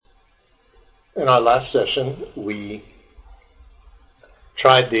In our last session, we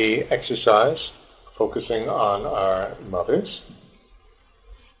tried the exercise focusing on our mothers.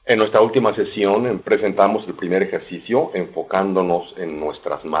 En nuestra última sesión presentamos el primer ejercicio enfocándonos en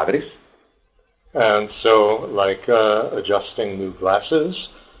nuestras madres. And so, like adjusting new glasses,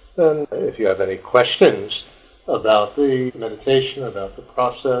 then if you have any questions about the meditation, about the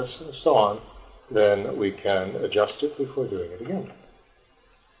process, and so on, then we can adjust it before doing it again.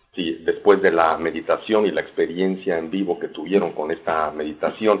 Si después de la meditación y la experiencia en vivo que tuvieron con esta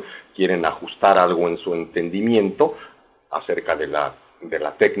meditación quieren ajustar algo en su entendimiento acerca de la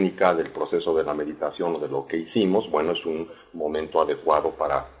técnica, del proceso de la meditación o de lo que hicimos, bueno, es un momento adecuado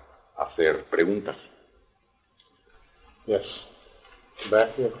para hacer preguntas. Yes.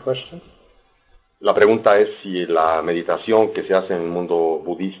 Back to your question. La pregunta es si la meditación que se hace en el mundo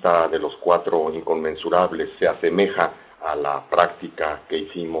budista de los 4 inconmensurables se asemeja a la práctica que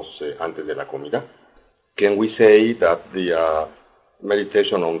hicimos antes de la comida. Can we say that the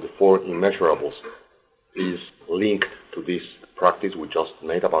meditation on the 4 immeasurables is linked to this practice we just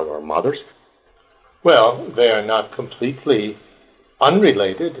made about our mothers? Well, they are not completely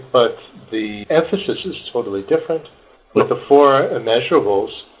unrelated, but the emphasis is totally different. With the 4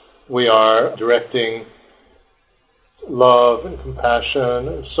 immeasurables, we are directing love and compassion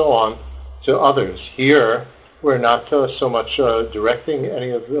and so on to others. Here, we're not so much directing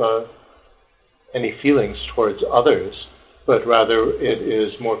any feelings towards others, but rather it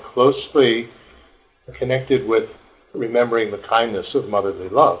is more closely connected with remembering the kindness of motherly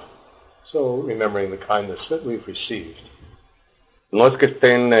love. So, remembering the kindness that we've received. No es que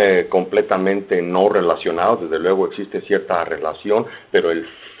estén completamente no relacionados, desde luego existe cierta relación, pero el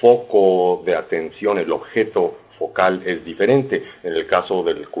foco de atención, el objeto focal es diferente. En el caso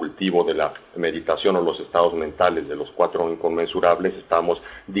del cultivo de la meditación o los estados mentales de los 4 inconmensurables, estamos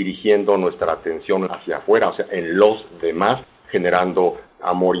dirigiendo nuestra atención hacia afuera, o sea, en los demás, generando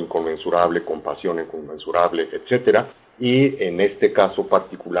amor inconmensurable, compasión inconmensurable, etcétera. Y en este caso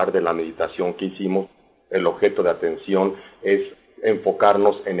particular de la meditación que hicimos, el objeto de atención es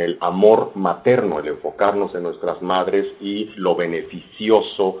enfocarnos en el amor materno, el enfocarnos en nuestras madres y lo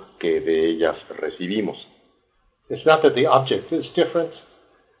beneficioso que de ellas recibimos. It's not that the object is different,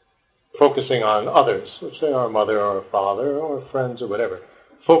 focusing on others, let's say our mother or our father or friends or whatever.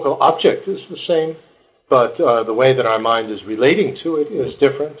 Focal object is the same, but the way that our mind is relating to it is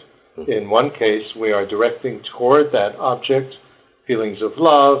different. In one case, we are directing toward that object feelings of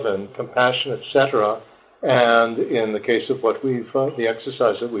love and compassion, etc., and in the case of what the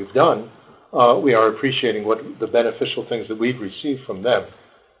exercise that we've done, we are appreciating the beneficial things that we've received from them.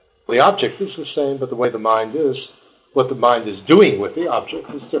 The object is the same, but the way the mind is, what the mind is doing with the object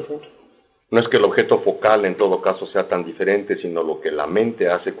is different. No es que el objeto focal en todo caso sea tan diferente, sino lo que la mente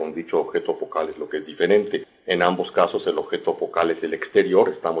hace con dicho objeto focal es lo que es diferente. En ambos casos el objeto focal es el exterior,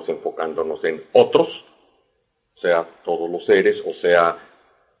 estamos enfocándonos en otros, sea todos los seres, o sea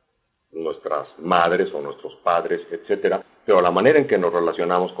nuestras madres o nuestros padres, etcétera, pero la manera en que nos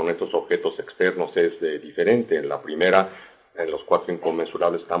relacionamos con estos objetos externos es diferente. En la primera, en los 4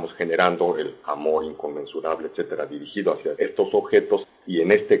 inconmensurables, estamos generando el amor inconmensurable, etcétera, dirigido hacia estos objetos, y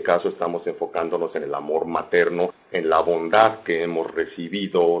en este caso estamos enfocándonos en el amor materno, en la bondad que hemos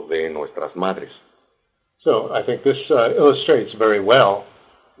recibido de nuestras madres. So, I think this illustrates very well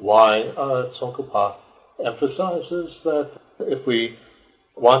why Tsongkhapa emphasizes that if we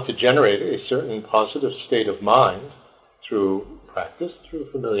want to generate a certain positive state of mind through practice, through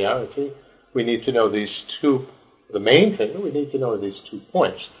familiarity, we need to know these 2, the main thing that we need to know are these 2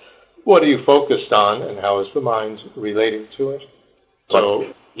 points. What are you focused on and how is the mind relating to it? So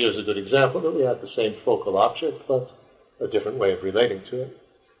here's a good example that we have the same focal object but a different way of relating to it.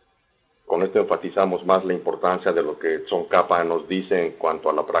 Con esto enfatizamos más la importancia de lo que Tsongkhapa nos dice en cuanto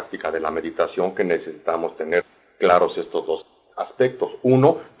a la práctica de la meditación, que necesitamos tener claros estos 2 aspectos.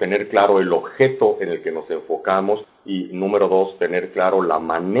 1, tener claro el objeto en el que nos enfocamos, y número 2, tener claro la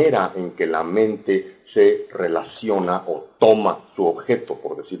manera en que la mente se relaciona o toma su objeto,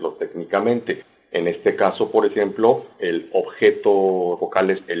 por decirlo técnicamente. En este caso, por ejemplo, el objeto focal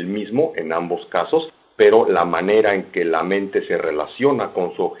es el mismo en ambos casos, pero la manera en que la mente se relaciona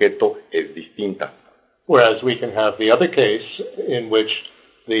con su objeto es distinta. Whereas we can have the other case in which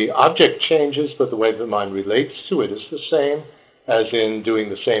the object changes, but the way the mind relates to it is the same, as in doing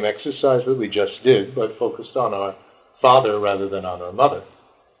the same exercise that we just did, but focused on our father rather than on our mother.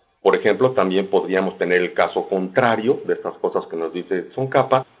 Por ejemplo, también podríamos tener el caso contrario de estas cosas que nos dice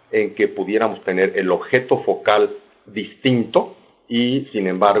Tsongkhapa, en que pudiéramos tener el objeto focal distinto y, sin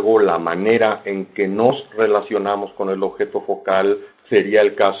embargo, la manera en que nos relacionamos con el objeto focal sería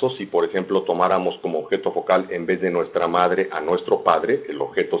el caso si, por ejemplo, tomáramos como objeto focal en vez de nuestra madre a nuestro padre. El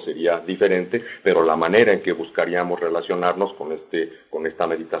objeto sería diferente, pero la manera en que buscaríamos relacionarnos con esta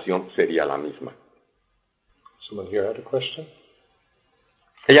meditación sería la misma. Someone here had a question?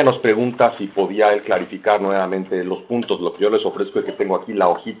 Ella nos pregunta si podía él clarificar nuevamente los puntos. Lo que yo les ofrezco es que tengo aquí la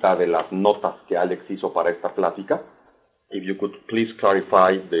hojita de las notas que Alex hizo para esta plática. If you could please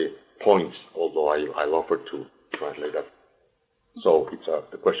clarify the points, although I'll offer to translate that. So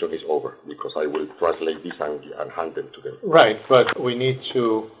the question is over, because I will translate this and hand them to them. Right, but we need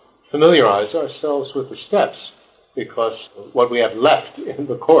to familiarize ourselves with the steps, because what we have left in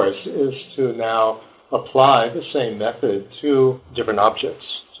the course is to now apply the same method to different objects,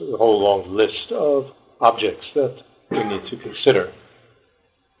 to the whole long list of objects that we need to consider.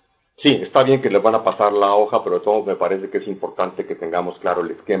 Sí, está bien que les van a pasar la hoja, pero de todos me parece que es importante que tengamos claro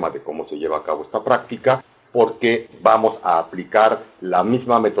el esquema de cómo se lleva a cabo esta práctica, porque vamos a aplicar la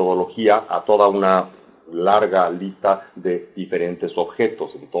misma metodología a toda una larga lista de diferentes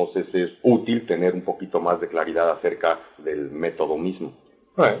objetos. Entonces es útil tener un poquito más de claridad acerca del método mismo.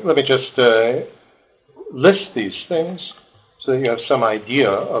 Right, let me just list these things so that you have some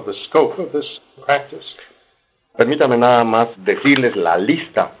idea of the scope of this practice. Permítame nada más decirles la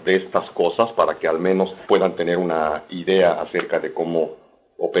lista de estas cosas para que al menos puedan tener una idea acerca de cómo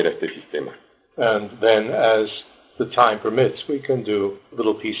opera este sistema. And then, as the time permits, we can do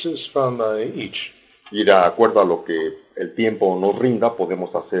little pieces from each. Y de acuerdo a lo que el tiempo nos rinda,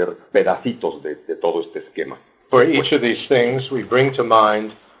 podemos hacer pedacitos de todo este esquema. For each of these things, we bring to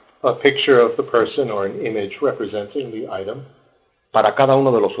mind a picture of the person or an image representing the item. Para cada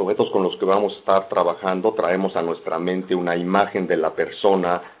uno de los objetos con los que vamos a estar trabajando, traemos a nuestra mente una imagen de la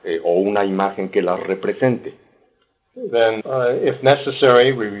persona o una imagen que la represente. Then, if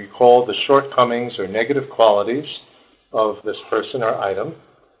necessary, we recall the shortcomings or negative qualities of this person or item.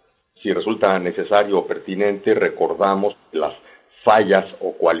 Si resulta necesario o pertinente, recordamos las fallas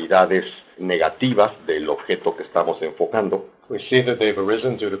o cualidades negativas del objeto que estamos enfocando. We see that they've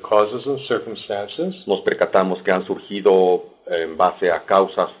arisen due to causes and circumstances. Nos percatamos que han surgido en base a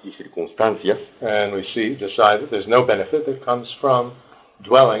causas y circunstancias. And we decide that there's no benefit that comes from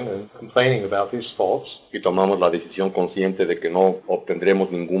dwelling and complaining about these faults. Y tomamos la decisión consciente de que no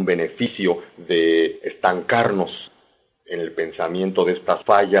obtendremos ningún beneficio de estancarnos en el pensamiento de estas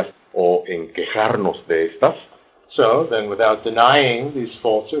fallas o en quejarnos de estas. So then, without denying these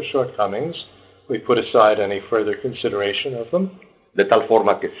faults or shortcomings, we put aside any further consideration of them. De tal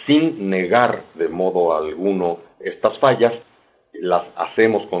forma que sin negar de modo alguno estas fallas, las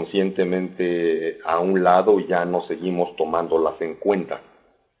hacemos conscientemente a un lado y ya no seguimos tomándolas en cuenta.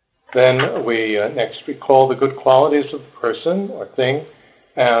 Then we next recall the good qualities of the person or thing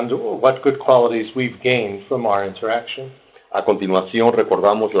and what good qualities we've gained from our interaction. A continuación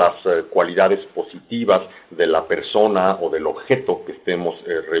recordamos las cualidades positivas de la persona o del objeto que estemos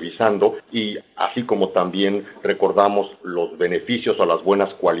revisando y así como también recordamos los beneficios o las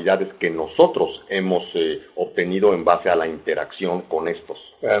buenas cualidades que nosotros hemos obtenido en base a la interacción con estos.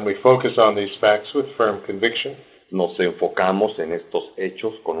 And we focus on these facts with firm conviction. Nos enfocamos en estos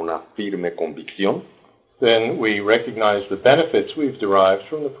hechos con una firme convicción. Then we recognize the benefits we've derived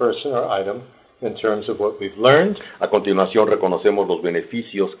from the person or item in terms of what we've learned. A continuación reconocemos los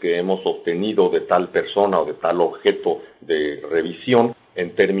beneficios que hemos obtenido de tal persona o de tal objeto de revisión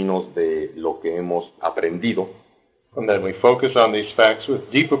en términos de lo que hemos aprendido. And then we focus on these facts with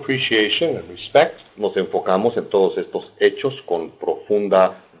deep appreciation and respect. Nos enfocamos en todos estos hechos con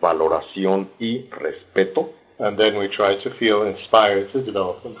profunda valoración y respeto. And then we try to feel inspired to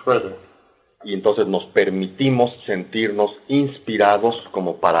develop them further. Y entonces nos permitimos sentirnos inspirados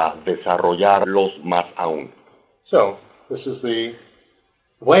como para desarrollarlos más aún. So, this is the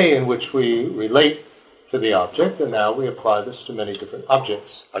way in which we relate to the object, and now we apply this to many different objects.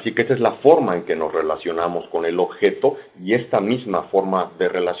 Así que esta es la forma en que nos relacionamos con el objeto, y esta misma forma de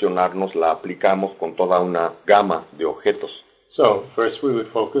relacionarnos la aplicamos con toda una gama de objetos. So, first we would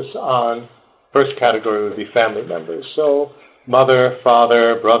focus on, first category would be family members. So, mother,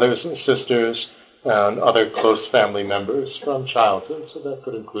 father, brothers and sisters, and other close family members from childhood. So that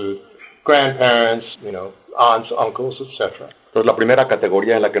could include grandparents, aunts, uncles, etc. Entonces, la primera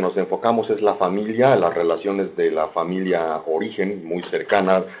categoría en la que nos enfocamos es la familia, las relaciones de la familia origen, muy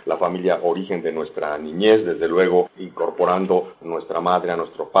cercana, la familia origen de nuestra niñez, desde luego incorporando nuestra madre, a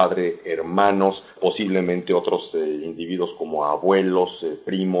nuestro padre, hermanos, posiblemente otros individuos como abuelos,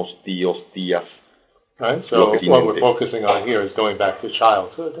 primos, tíos, tías. Right, so what we're focusing on here is going back to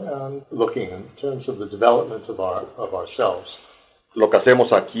childhood and looking in terms of the development of ourselves. Lo que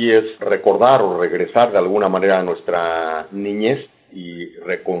hacemos aquí es recordar o regresar de alguna manera a nuestra niñez y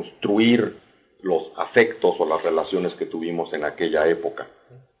reconstruir los afectos o las relaciones que tuvimos en aquella época.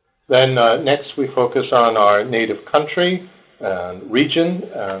 Then next we focus on our native country and region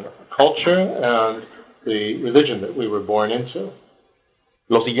and culture and the religion that we were born into.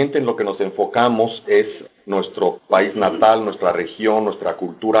 Lo siguiente en lo que nos enfocamos es nuestro país natal, nuestra región, nuestra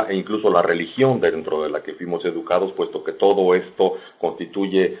cultura e incluso la religión dentro de la que fuimos educados, puesto que todo esto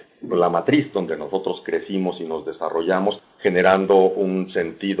constituye la matriz donde nosotros crecimos y nos desarrollamos, generando un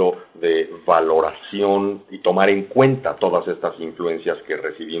sentido de valoración y tomar en cuenta todas estas influencias que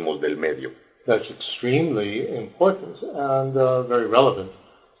recibimos del medio. That's extremely important and very relevant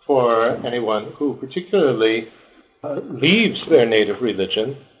for anyone who particularly leaves their native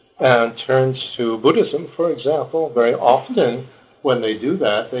religion and turns to Buddhism, for example. Very often when they do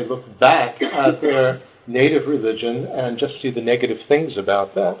that, they look back at their native religion and just see the negative things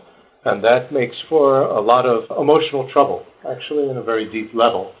about that. And that makes for a lot of emotional trouble, actually, in a very deep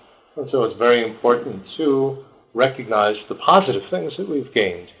level. And so it's very important to recognize the positive things that we've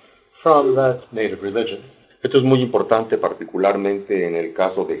gained from that native religion. Esto es muy importante, particularmente en el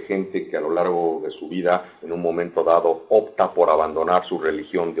caso de gente que a lo largo de su vida, en un momento dado, opta por abandonar su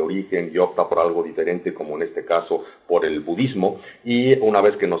religión de origen y opta por algo diferente, como en este caso por el budismo. Y una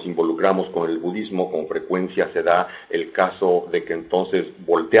vez que nos involucramos con el budismo, con frecuencia se da el caso de que entonces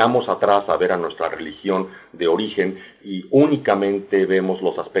volteamos atrás a ver a nuestra religión de origen y únicamente vemos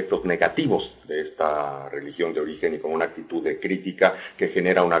los aspectos negativos de esta religión de origen y con una actitud de crítica que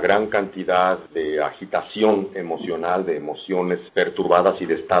genera una gran cantidad de agitación emocional, de emociones perturbadas y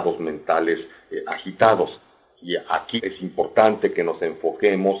de estados mentales agitados. Y aquí es importante que nos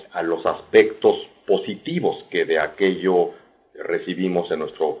enfoquemos a los aspectos positivos que de aquello recibimos en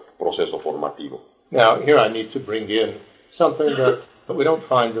nuestro proceso formativo. Now, here I need to bring in something that we don't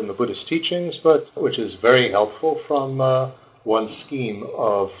find in the Buddhist teachings, but which is very helpful from one scheme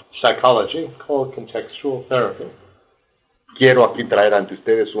of psychology called contextual therapy. Quiero aquí traer ante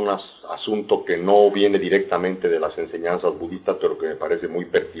ustedes un asunto que no viene directamente de las enseñanzas budistas, pero que me parece muy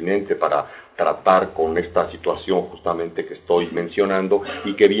pertinente para tratar con esta situación justamente que estoy mencionando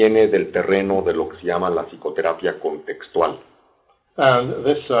y que viene del terreno de lo que se llama la psicoterapia contextual. And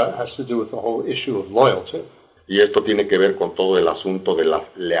this has to do with the whole issue of loyalty. Y esto tiene que ver con todo el asunto de las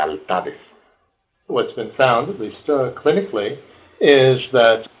lealtades. What's been found, at least clinically, is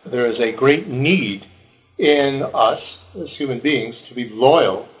that there is a great need in us as human beings to be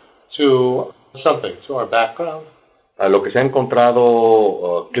loyal to something, to our background. Lo que se ha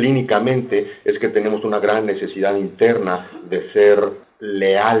encontrado clínicamente es que tenemos una gran necesidad interna de ser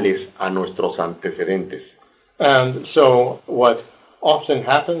leales a nuestros antecedentes. And so what often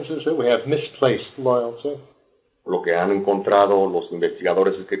happens is that we have misplaced loyalty. Lo que han encontrado los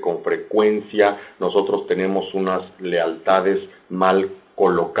investigadores es que con frecuencia nosotros tenemos unas lealtades mal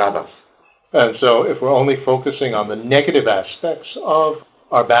colocadas. And so if we're only focusing on the negative aspects of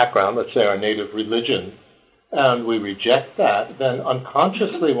our background, let's say our native religion, and we reject that, then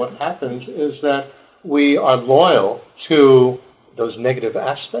unconsciously what happens is that we are loyal to those negative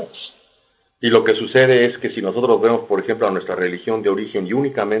aspects. Y lo que sucede es que si nosotros vemos, por ejemplo, a nuestra religión de origen y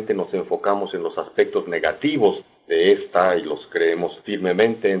únicamente nos enfocamos en los aspectos negativos de esta y los creemos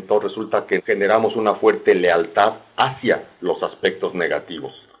firmemente, entonces resulta que generamos una fuerte lealtad hacia los aspectos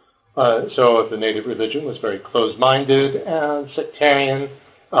negativos. So if the native religion was very closed-minded and sectarian,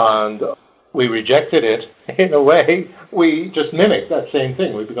 and we rejected it, in a way, we just mimic that same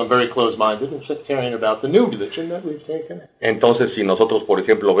thing. We become very closed-minded and sectarian about the new religion that we've taken. Entonces, si nosotros, por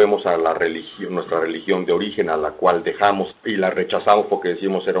ejemplo, vemos a la religión, nuestra religión de origen, a la cual dejamos y la rechazamos porque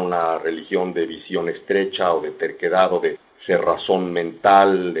decimos era una religión de visión estrecha o de terquedad o de cerrazón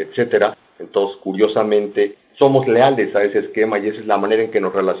mental, etcétera, entonces, curiosamente, somos leales a ese esquema y esa es la manera en que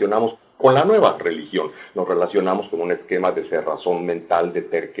nos relacionamos con la nueva religión. Nos relacionamos con un esquema de cerrazón mental, de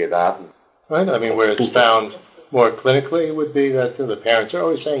terquedad. Right? I mean, where it's found more clinically would be that the parents are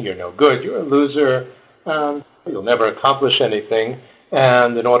always saying, you're no good, you're a loser, you'll never accomplish anything.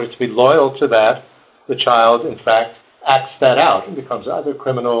 And in order to be loyal to that, the child, in fact, acts that out and becomes either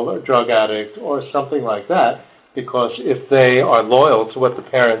criminal or drug addict or something like that. Because if they are loyal to what the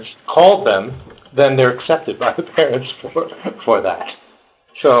parents called them, then they're accepted by the parents for that.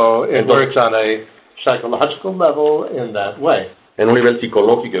 So it works on a psychological level in that way. En un nivel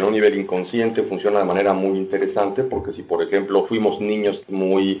psicológico, en un nivel inconsciente, funciona de manera muy interesante porque si, por ejemplo, fuimos niños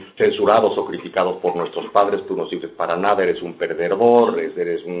muy censurados o criticados por nuestros padres, tú no sirves para nada, eres un perdedor,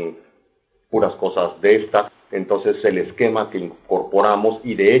 eres puras cosas de esta, entonces el esquema que incorporamos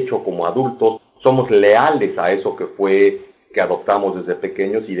y de hecho como adultos somos leales a eso que fue que adoptamos desde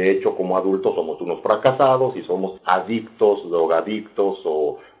pequeños y de hecho como adultos somos unos fracasados y somos adictos, drogadictos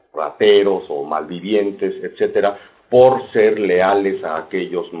o rateros o malvivientes, etcétera, por ser leales a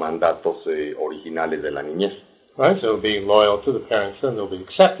aquellos mandatos originales de la niñez. Right, so being loyal to the parents, then they'll be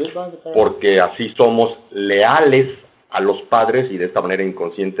accepted by the parents. Porque así somos leales a los padres y de esta manera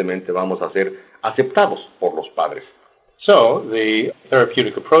inconscientemente vamos a ser aceptados por los padres. So the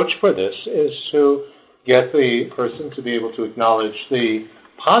therapeutic approach for this is to get the person to be able to acknowledge the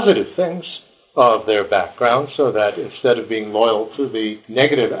positive things of their background so that instead of being loyal to the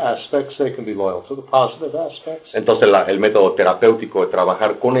negative aspects, they can be loyal to the positive aspects. Entonces el método terapéutico de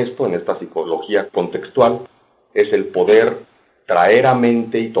trabajar con esto, en esta psicología contextual, es el poder traer a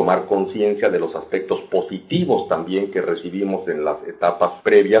mente y tomar conciencia de los aspectos positivos también que recibimos en las etapas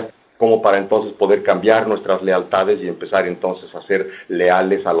previas, como para entonces poder cambiar nuestras lealtades y empezar entonces a ser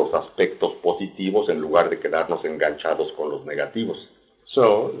leales a los aspectos positivos en lugar de quedarnos enganchados con los negativos.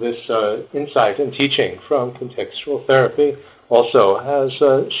 So this insight and teaching from contextual therapy also has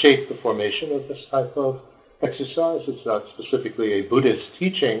shaped the formation of this type of exercise. It's not specifically a Buddhist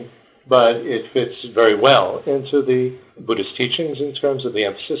teaching, but it fits very well into the Buddhist teachings in terms of the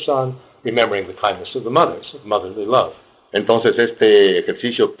emphasis on remembering the kindness of the mothers, of motherly love. Entonces este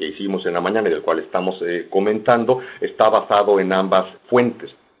ejercicio que hicimos en la mañana y del cual estamos comentando está basado en ambas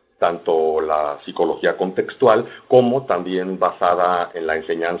fuentes, tanto la psicología contextual como también basada en la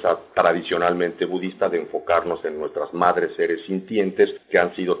enseñanza tradicionalmente budista de enfocarnos en nuestras madres seres sintientes que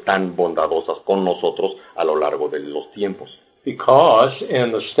han sido tan bondadosas con nosotros a lo largo de los tiempos. Because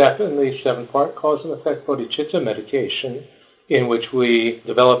in the step in the 7-part cause and effect bodhicitta meditation, in which we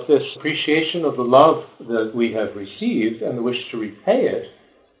develop this appreciation of the love that we have received and the wish to repay it,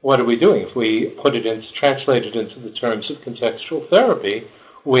 what are we doing? If we put it in, translate it into the terms of contextual therapy,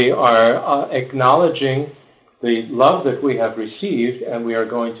 we are acknowledging the love that we have received, and we are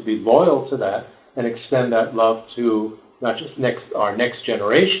going to be loyal to that and extend that love to not just our next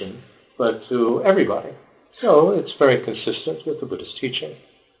generation, but to everybody. So it's very consistent with the Buddhist teaching.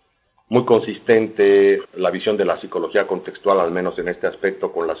 Muy consistente la visión de la psicología contextual, al menos en este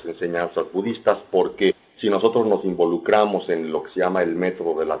aspecto, con las enseñanzas budistas, porque si nosotros nos involucramos en lo que se llama el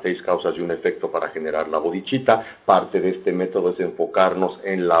método de las 6 causas y un efecto para generar la bodhicitta, parte de este método es enfocarnos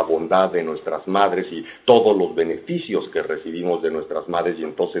en la bondad de nuestras madres y todos los beneficios que recibimos de nuestras madres y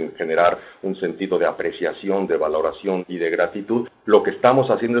entonces generar un sentido de apreciación, de valoración y de gratitud. Lo que estamos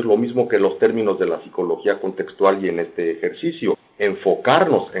haciendo es lo mismo que los términos de la psicología contextual y en este ejercicio,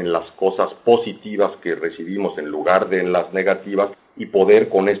 enfocarnos en las cosas positivas que recibimos en lugar de en las negativas y poder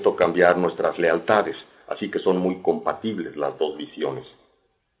con esto cambiar nuestras lealtades. Así que son muy compatibles las dos visiones.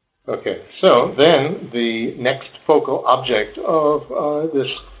 Okay, so then the next focal object of this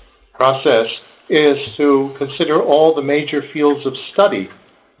process is to consider all the major fields of study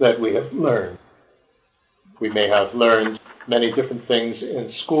that we have learned. We may have learned many different things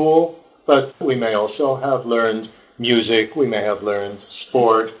in school, but we may also have learned music, we may have learned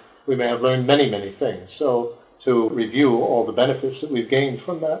sport, we may have learned many, many things. So to review all the benefits that we've gained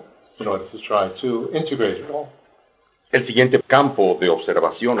from that in order to try to integrate it all. El siguiente campo de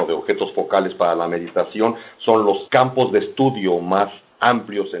observación o de objetos focales para la meditación son los campos de estudio más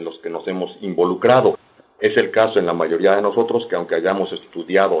amplios en los que nos hemos involucrado. Es el caso en la mayoría de nosotros que aunque hayamos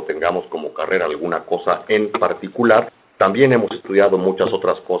estudiado o tengamos como carrera alguna cosa en particular, también hemos estudiado muchas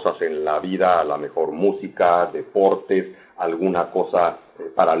otras cosas en la vida, a la mejor música, deportes, alguna cosa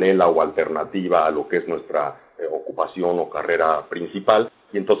paralela o alternativa a lo que es nuestra ocupación o carrera principal,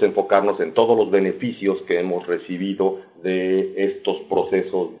 y entonces enfocarnos en todos los beneficios que hemos recibido de estos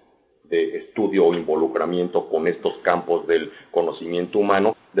procesos de estudio o involucramiento con estos campos del conocimiento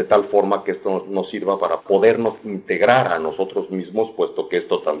humano, de tal forma que esto nos sirva para podernos integrar a nosotros mismos, puesto que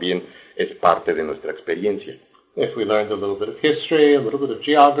esto también es parte de nuestra experiencia. If we learned a little bit of history, a little bit of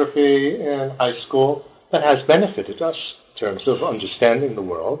geography in high school, that has benefited us in terms of understanding the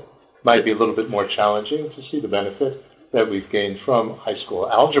world. Might be a little bit more challenging to see the benefit that we've gained from high school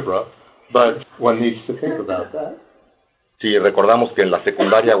algebra, but one needs to think about that. Si recordamos que en la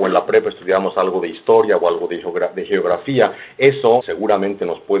secundaria o en la prepa estudiamos algo de historia o algo de geografía, eso seguramente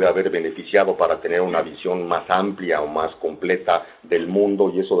nos puede haber beneficiado para tener una visión más amplia o más completa del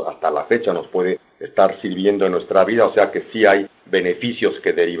mundo, y eso hasta la fecha nos puede estar sirviendo en nuestra vida, o sea que sí hay beneficios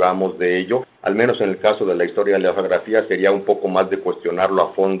que derivamos de ello. Al menos en el caso de la historia y la geografía sería un poco más de cuestionarlo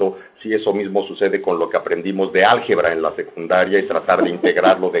a fondo si eso mismo sucede con lo que aprendimos de álgebra en la secundaria y tratar de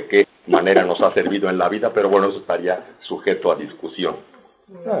integrarlo de qué manera nos ha servido en la vida, pero bueno, eso estaría sujeto a discusión.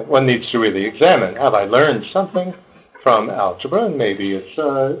 One needs to really examine, have I learned something from algebra? And maybe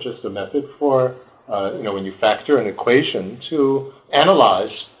it's just a method for when you factor an equation to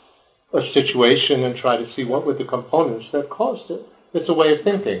analyze a situation and try to see what were the components that caused it. It's a way of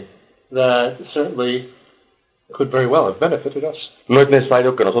thinking that certainly could very well have benefited us. No es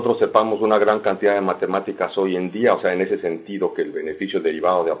necesario que nosotros sepamos una gran cantidad de matemáticas hoy en día, o sea, en ese sentido que el beneficio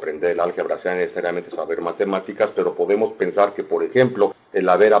derivado de aprender el álgebra sea necesariamente saber matemáticas, pero podemos pensar que, por ejemplo, el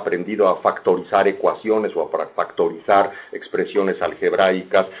haber aprendido a factorizar ecuaciones o a factorizar expresiones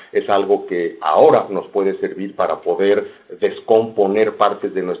algebraicas es algo que ahora nos puede servir para poder descomponer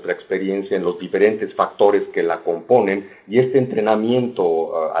partes de nuestra experiencia en los diferentes factores que la componen, y este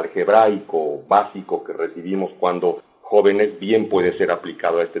entrenamiento algebraico básico que recibimos cuando jóvenes bien puede ser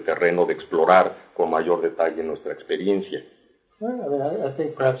aplicado a este terreno de explorar con mayor detalle nuestra experiencia. Well, I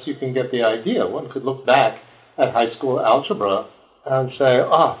think perhaps you can get the idea. One could look back at high school algebra and say,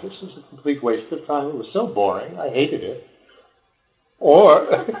 this is a complete waste of time. It was so boring. I hated it.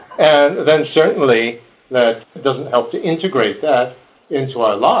 And then certainly that doesn't help to integrate that into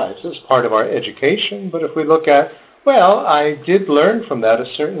our lives as part of our education. But if we look at, I did learn from that a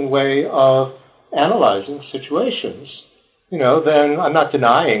certain way of analyzing situations, then I'm not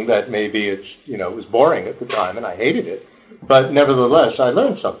denying that maybe it was boring at the time and I hated it, but nevertheless I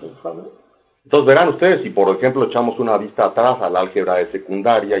learned something from it. Entonces verán ustedes, si por ejemplo echamos una vista atrás al álgebra de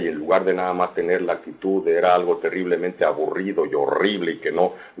secundaria y en lugar de nada más tener la actitud de era algo terriblemente aburrido y horrible y que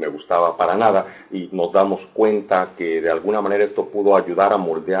no me gustaba para nada, y nos damos cuenta que de alguna manera esto pudo ayudar a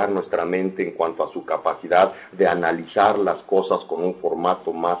moldear nuestra mente en cuanto a su capacidad de analizar las cosas con un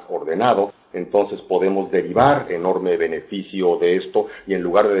formato más ordenado, entonces podemos derivar enorme beneficio de esto, y en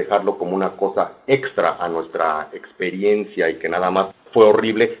lugar de dejarlo como una cosa extra a nuestra experiencia y que nada más fue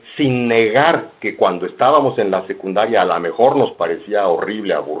horrible, sin negar que cuando estábamos en la secundaria a lo mejor nos parecía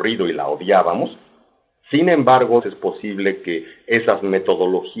horrible, aburrido y la odiábamos, sin embargo es posible que esas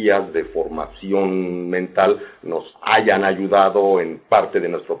metodologías de formación mental nos hayan ayudado en parte de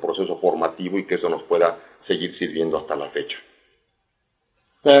nuestro proceso formativo y que eso nos pueda seguir sirviendo hasta la fecha.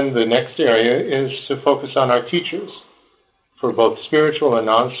 Then the next area is to focus on our teachers for both spiritual and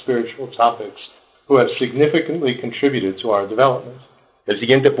non-spiritual topics who have significantly contributed to our development. El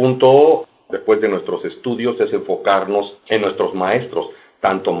siguiente punto, después de nuestros estudios, es enfocarnos en nuestros maestros,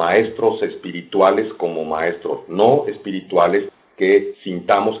 tanto maestros espirituales como maestros no espirituales, que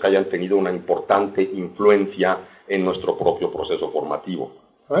sintamos que hayan tenido una importante influencia en nuestro propio proceso formativo.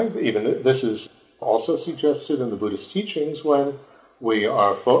 Right? Even this is also suggested in the Buddhist teachings when we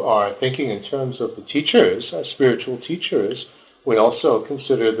are thinking in terms of the teachers, as spiritual teachers. We also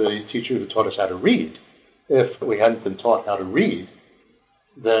consider the teacher who taught us how to read. If we hadn't been taught how to read,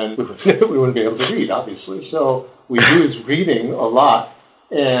 then we wouldn't be able to read, obviously. So we use reading a lot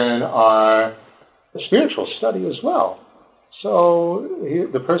in our spiritual study as well. So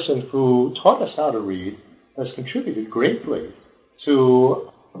the person who taught us how to read has contributed greatly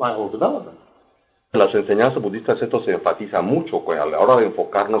to my whole development. En las enseñanzas budistas esto se enfatiza mucho, a la hora de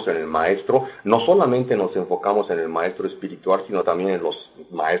enfocarnos en el maestro, no solamente nos enfocamos en el maestro espiritual, sino también en los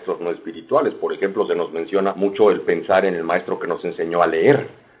maestros no espirituales. Por ejemplo, se nos menciona mucho el pensar en el maestro que nos enseñó a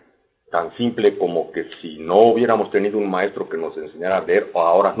leer. Tan simple como que si no hubiéramos tenido un maestro que nos enseñara a leer,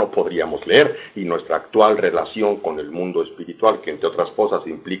 ahora no podríamos leer, y nuestra actual relación con el mundo espiritual, que entre otras cosas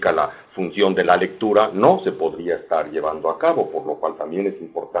implica la función de la lectura, no se podría estar llevando a cabo, por lo cual también es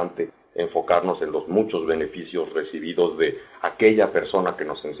importante enfocarnos en los muchos beneficios recibidos de aquella persona que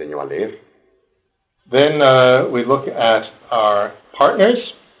nos enseñó a leer. Then we look at our partners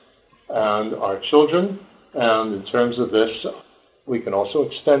and our children, and in terms of this, we can also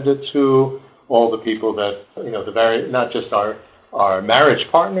extend it to all the people that, not just our marriage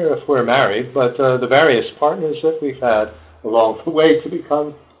partner if we're married, but the various partners that we've had along the way to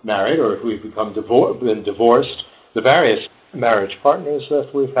become married, or if we've been divorced, the various marriage partners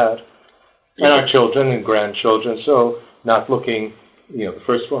that we've had, and our children and grandchildren. So not looking, the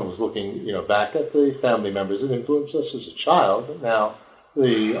first one was looking, back at the family members that influenced us as a child, but now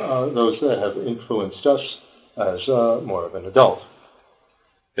those that have influenced us as more of an adult.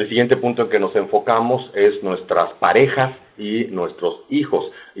 El siguiente punto en que nos enfocamos es nuestras parejas y nuestros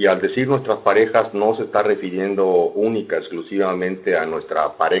hijos. Y al decir nuestras parejas no se está refiriendo única, exclusivamente a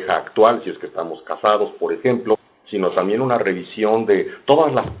nuestra pareja actual, si es que estamos casados, por ejemplo, sino también una revisión de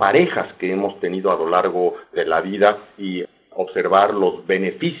todas las parejas que hemos tenido a lo largo de la vida y observar los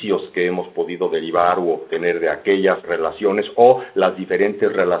beneficios que hemos podido derivar u obtener de aquellas relaciones o las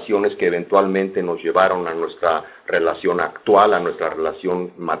diferentes relaciones que eventualmente nos llevaron a nuestra relación actual, a nuestra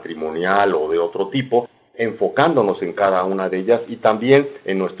relación matrimonial o de otro tipo, enfocándonos en cada una de ellas y también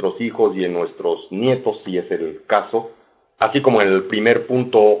en nuestros hijos y en nuestros nietos, si es el caso, Así como en el primer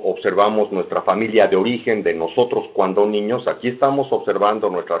punto observamos nuestra familia de origen de nosotros cuando niños, aquí estamos observando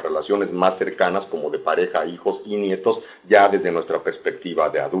nuestras relaciones más cercanas como de pareja, hijos y nietos ya desde nuestra perspectiva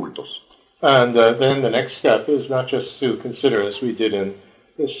de adultos. And then the next step is not just to consider, as we did in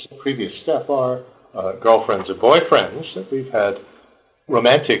this previous step, our girlfriends or boyfriends that we've had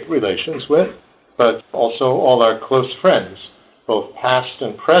romantic relations with, but also all our close friends, both past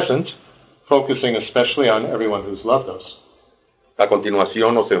and present, focusing especially on everyone who's loved us. A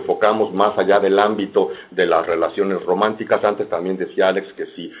continuación nos enfocamos más allá del ámbito de las relaciones románticas. Antes también decía Alex que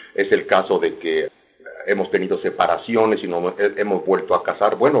si es el caso de que hemos tenido separaciones y no hemos vuelto a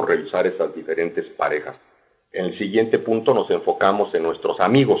casar, bueno, revisar esas diferentes parejas. En el siguiente punto nos enfocamos en nuestros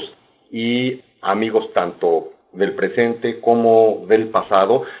amigos, y amigos tanto del presente como del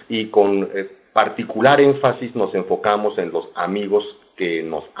pasado, y con particular énfasis nos enfocamos en los amigos que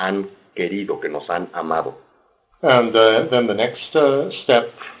nos han querido, que nos han amado. And then the next step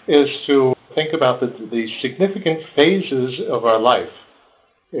is to think about the significant phases of our life,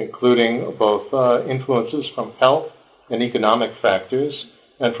 including both influences from health and economic factors,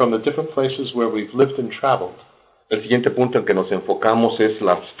 and from the different places where we've lived and traveled. El siguiente punto en que nos enfocamos es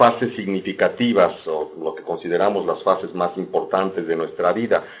las fases significativas, o lo que consideramos las fases más importantes de nuestra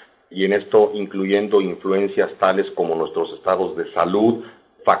vida, y en esto incluyendo influencias tales como nuestros estados de salud,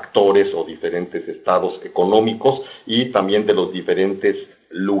 factores o diferentes estados económicos, y también de los diferentes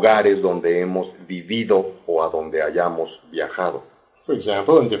lugares donde hemos vivido o a donde hayamos viajado. For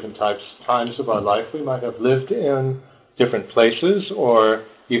example, in different times of our life, we might have lived in different places, or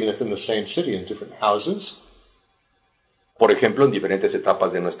even if in the same city, in different houses. Por ejemplo, en diferentes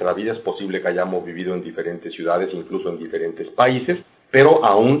etapas de nuestra vida es posible que hayamos vivido en diferentes ciudades, incluso en diferentes países, pero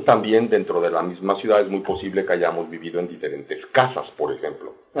aún también dentro de la misma ciudad es muy posible que hayamos vivido en diferentes casas, por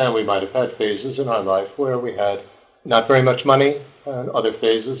ejemplo. And we might have had phases in our life where we had not very much money, and other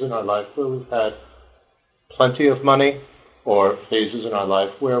phases in our life where we've had plenty of money, or phases in our life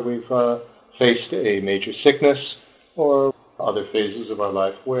where we've faced a major sickness, or other phases of our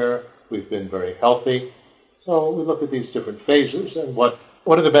life where we've been very healthy. So we look at these different phases and what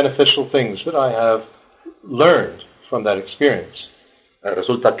are the beneficial things that I have learned from that experience.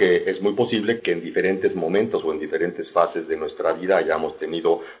 Resulta que es muy posible que en diferentes momentos o en diferentes fases de nuestra vida hayamos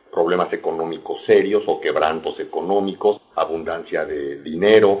tenido problemas económicos serios o quebrantos económicos, abundancia de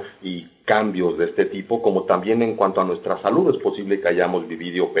dinero y cambios de este tipo, como también en cuanto a nuestra salud. Es posible que hayamos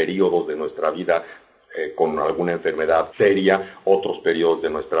vivido periodos de nuestra vida con alguna enfermedad seria, otros periodos de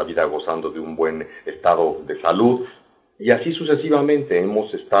nuestra vida gozando de un buen estado de salud, y así sucesivamente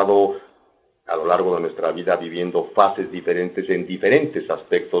hemos estado a lo largo de nuestra vida viviendo fases diferentes en diferentes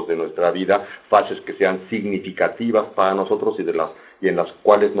aspectos de nuestra vida, fases que sean significativas para nosotros y en las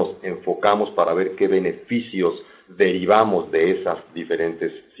cuales nos enfocamos para ver qué beneficios derivamos de esas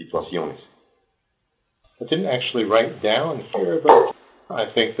diferentes situaciones. I didn't actually write down here, but I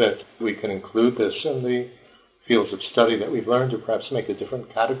think that we can include this in the fields of study that we've learned, to perhaps make a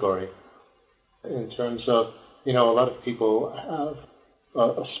different category in terms of, a lot of people have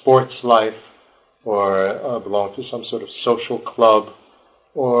a sports life, or belong to some sort of social club,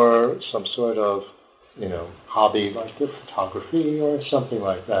 or some sort of, hobby like photography or something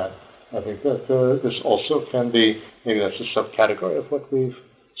like that. I think that this also can be, maybe that's a subcategory of what we've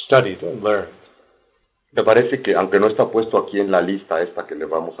studied and learned. Me parece que, aunque no está puesto aquí en la lista esta que le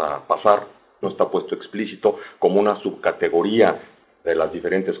vamos a pasar, no está puesto explícito, como una subcategoría de las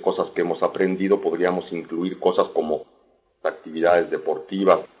diferentes cosas que hemos aprendido, podríamos incluir cosas como actividades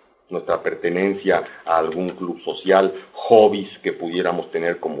deportivas, nuestra pertenencia a algún club social, hobbies que pudiéramos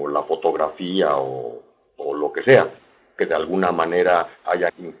tener como la fotografía o lo que sea, que de alguna manera haya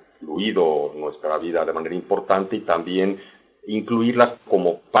influido nuestra vida de manera importante, y también incluirlas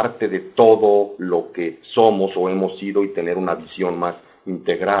como parte de todo lo que somos o hemos sido, y tener una visión más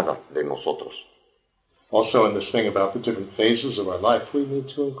integrada de nosotros. Also, in this thing about the different phases of our life, we need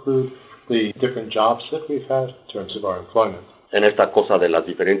to include the different jobs that we've had in terms of our employment. En esta cosa de las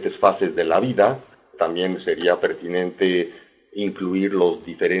diferentes fases de la vida, también sería pertinente incluir los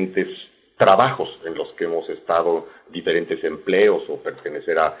diferentes trabajos en los que hemos estado, diferentes empleos, o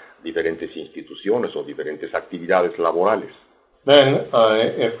pertenecer a diferentes instituciones o diferentes actividades laborales. Then,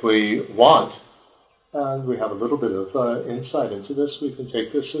 if we want, and we have a little bit of insight into this, we can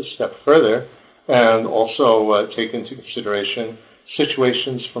take this a step further and also take into consideration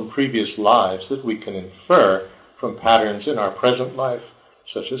situations from previous lives that we can infer from patterns in our present life,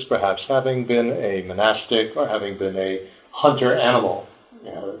 such as perhaps having been a monastic or having been a hunter animal,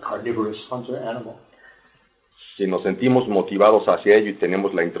 a carnivorous hunter animal. Si nos sentimos motivados hacia ello y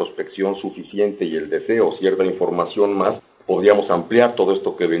tenemos la introspección suficiente y el deseo, cierta información más, Podríamos ampliar todo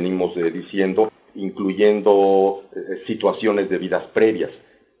esto que venimos diciendo, incluyendo situaciones de vidas previas,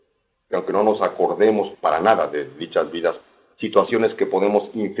 aunque no nos acordemos para nada de dichas vidas, situaciones que podemos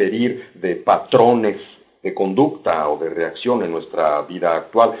inferir de patrones de conducta o de reacción en nuestra vida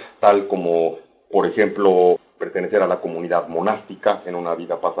actual, tal como, por ejemplo, pertenecer a la comunidad monástica en una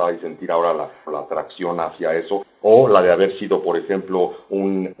vida pasada y sentir ahora la atracción hacia eso, o la de haber sido, por ejemplo,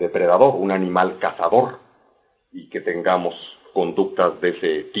 un depredador, un animal cazador, y que tengamos conductas de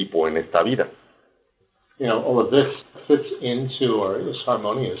ese tipo en esta vida. You know, all of this fits into or is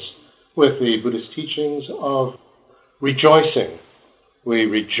harmonious with the Buddhist teachings of rejoicing. We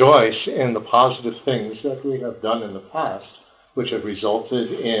rejoice in the positive things that we have done in the past, which have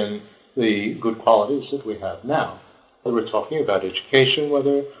resulted in the good qualities that we have now. Whether we're talking about education,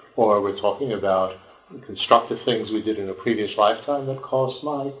 or we're talking about constructive things we did in a previous lifetime that caused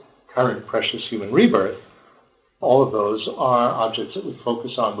my current precious human rebirth, all of those are objects that we focus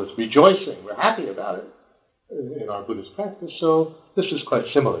on with rejoicing. We're happy about it in our Buddhist practice, so this is quite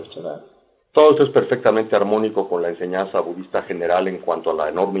similar to that. Todo esto es perfectamente armónico con la enseñanza budista general en cuanto a la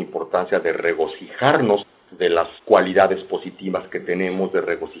enorme importancia de regocijarnos de las cualidades positivas que tenemos, de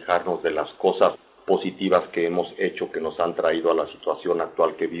regocijarnos de las cosas positivas que hemos hecho, que nos han traído a la situación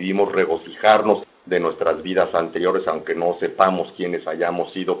actual que vivimos, regocijarnos de nuestras vidas anteriores, aunque no sepamos quiénes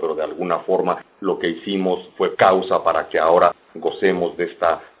hayamos sido, pero de alguna forma lo que hicimos fue causa para que ahora gocemos de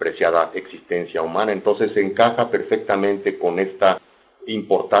esta preciada existencia humana. Entonces se encaja perfectamente con esta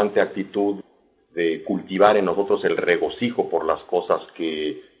importante actitud de cultivar en nosotros el regocijo por las cosas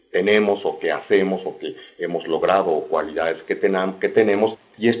que tenemos o que hacemos o que hemos logrado o cualidades que tenemos,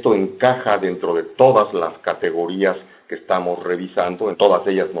 y esto encaja dentro de todas las categorías que estamos revisando. En todas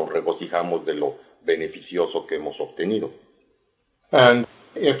ellas nos regocijamos de lo beneficioso que hemos obtenido. And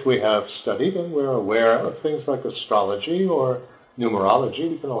if we have studied and we're aware of things like astrology or numerology,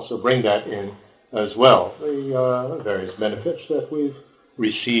 we can also bring that in as well. The various benefits that we've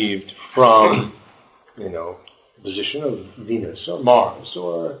received from, position of Venus or Mars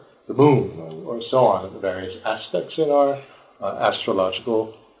or the moon or so on, the various aspects in our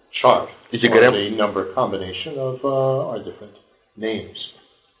astrological chart, or the number combination of our different names.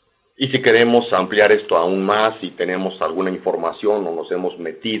 Y si queremos ampliar esto aún más y tenemos alguna información o nos hemos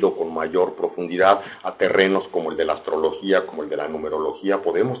metido con mayor profundidad a terrenos como el de la astrología, como el de la numerología,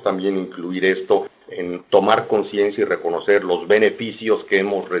 podemos también incluir esto en tomar conciencia y reconocer los beneficios que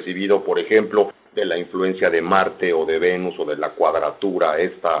hemos recibido, por ejemplo, de la influencia de Marte o de Venus o de la cuadratura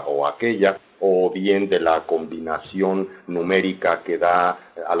esta o aquella, o bien de la combinación numérica que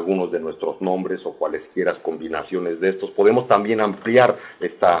da algunos de nuestros nombres o cualesquiera combinaciones de estos. Podemos también ampliar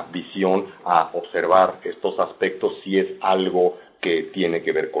esta visión a observar estos aspectos si es algo que tiene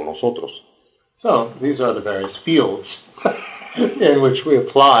que ver con nosotros. So, these are the various fields in which we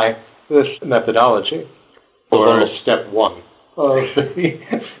apply this methodology for step one of the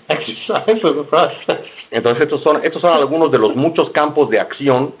exercise of the process. Entonces estos son algunos de los muchos campos de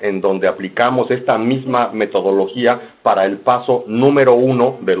acción en donde aplicamos esta misma metodología para el paso número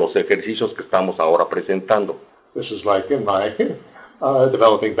 1 de los ejercicios que estamos ahora presentando. This is like in my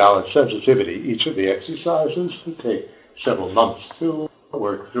developing balanced sensitivity. Each of the exercises take several months to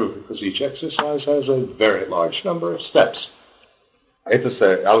work through because each exercise has a very large number of steps. Esto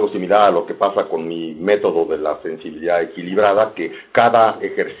es algo similar a lo que pasa con mi método de la sensibilidad equilibrada, que cada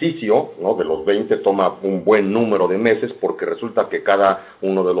ejercicio, de los 20 toma un buen número de meses, porque resulta que cada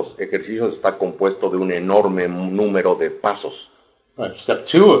uno de los ejercicios está compuesto de un enorme número de pasos. Right. Step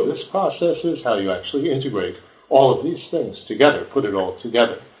 2 of this process is how you actually integrate all of these things together, put it all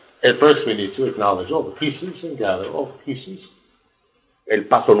together. At first we need to acknowledge all the pieces and gather all the pieces. El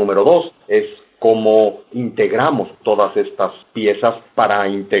paso número 2 es cómo integramos todas estas piezas para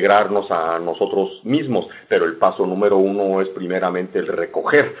integrarnos a nosotros mismos. Pero el paso número 1 es primeramente el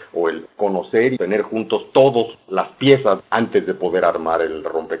recoger o el conocer y tener juntos todas las piezas antes de poder armar el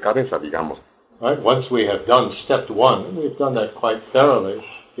rompecabezas, digamos. Right. Once we have done step 1, and we've done that quite thoroughly,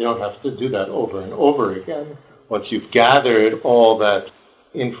 you don't have to do that over and over again. Once you've gathered all that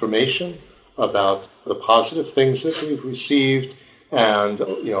information about the positive things that we've received, and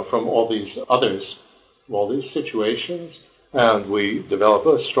from all these others, all these situations, and we develop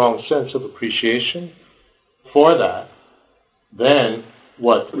a strong sense of appreciation for that, then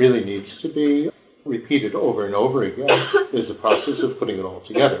what really needs to be repeated over and over again is the process of putting it all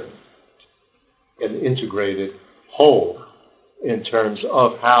together, an integrated whole in terms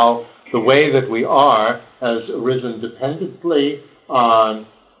of how the way that we are has arisen dependently on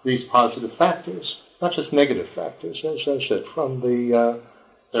these positive factors. Not just negative factors, as I said, from the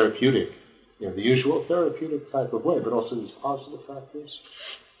therapeutic the usual therapeutic type of way, but also these positive factors.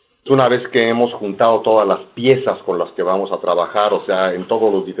 Una vez que hemos juntado todas las piezas con las que vamos a trabajar, o sea, en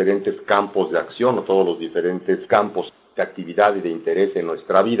todos los diferentes campos de acción, o todos los diferentes campos de actividad y de interés en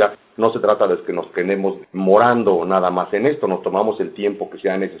nuestra vida, no se trata de que nos quedemos morando nada más en esto, nos tomamos el tiempo que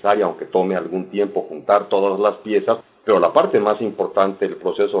sea necesario, aunque tome algún tiempo juntar todas las piezas, pero la parte más importante del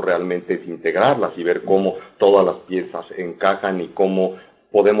proceso realmente es integrarlas y ver cómo todas las piezas encajan y cómo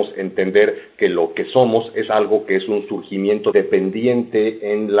podemos entender que lo que somos es algo que es un surgimiento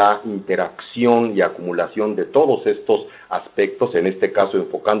dependiente en la interacción y acumulación de todos estos aspectos, en este caso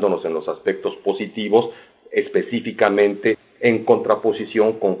enfocándonos en los aspectos positivos, específicamente en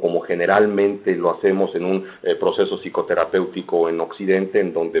contraposición con como generalmente lo hacemos en un proceso psicoterapéutico en Occidente,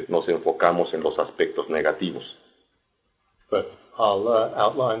 en donde nos enfocamos en los aspectos negativos. But I'll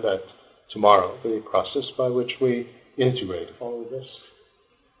outline that tomorrow, the process by which we integrate all of this.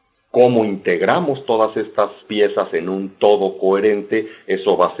 Cómo integramos todas estas piezas en un todo coherente,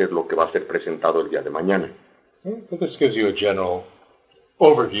 eso va a ser lo que va a ser presentado el día de mañana. This gives you a general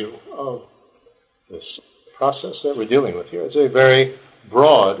overview of this process that we're dealing with here. It's a very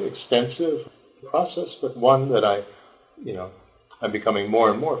broad, extensive process, but one that I'm becoming more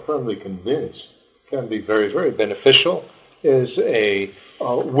and more firmly convinced can be very, very beneficial, is a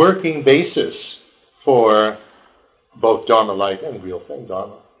working basis for both Dharma light and real thing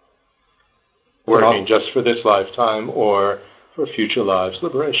Dharma. Working just for this lifetime or for future lives,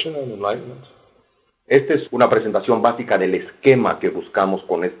 liberation and enlightenment. Esta es una presentación básica del esquema que buscamos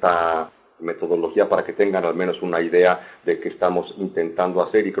con esta metodología para que tengan al menos una idea de qué estamos intentando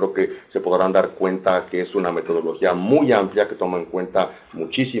hacer, y creo que se podrán dar cuenta que es una metodología muy amplia que toma en cuenta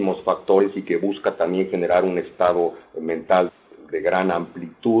muchísimos factores y que busca también generar un estado mental de gran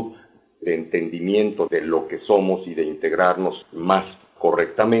amplitud, de entendimiento de lo que somos y de integrarnos más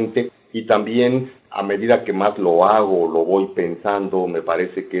correctamente. Y también, a medida que más lo hago, lo voy pensando, me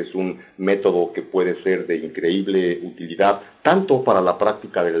parece que es un método que puede ser de increíble utilidad, tanto para la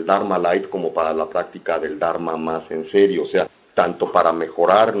práctica del Dharma Light como para la práctica del Dharma más en serio, o sea, tanto para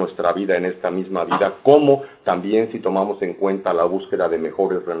mejorar nuestra vida en esta misma vida, como también si tomamos en cuenta la búsqueda de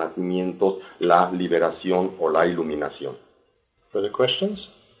mejores renacimientos, la liberación o la iluminación. Further questions?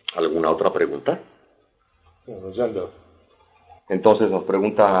 ¿Alguna otra pregunta? Rosendo. Entonces nos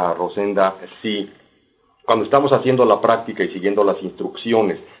pregunta Rosenda si cuando estamos haciendo la práctica y siguiendo las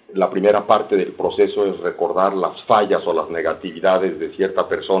instrucciones, la primera parte del proceso es recordar las fallas o las negatividades de cierta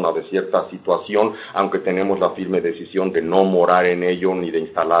persona o de cierta situación, aunque tenemos la firme decisión de no morar en ello ni de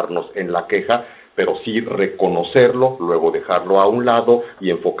instalarnos en la queja, pero sí reconocerlo, luego dejarlo a un lado y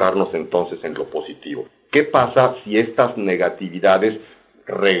enfocarnos entonces en lo positivo. ¿Qué pasa si estas negatividades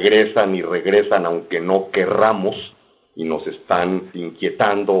regresan y regresan aunque no querramos y nos están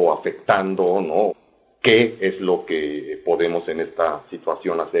inquietando o afectando, ¿no? ¿Qué es lo que podemos en esta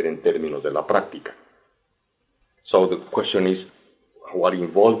situación hacer en términos de la práctica? So the question is, while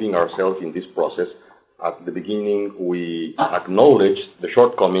involving ourselves in this process, at the beginning we acknowledge the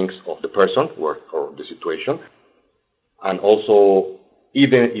shortcomings of the person or the situation, and also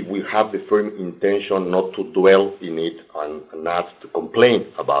even if we have the firm intention not to dwell in it and not to complain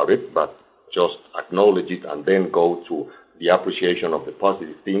about it, but just acknowledge it and then go to the appreciation of the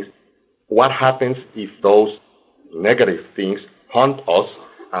positive things. What happens if those negative things haunt us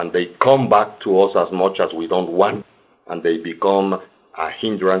and they come back to us as much as we don't want and they become a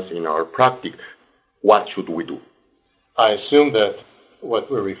hindrance in our practice? What should we do? I assume that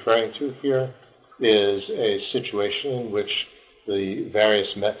what we're referring to here is a situation in which the various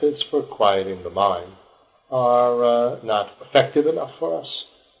methods for quieting the mind are not effective enough for us.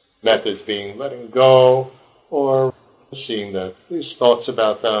 Methods being letting go, or seeing that these thoughts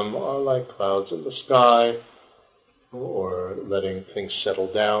about them are like clouds in the sky, or letting things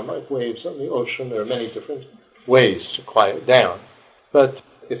settle down like waves on the ocean. There are many different ways to quiet down. But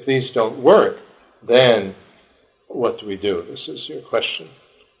if these don't work, then what do we do? This is your question.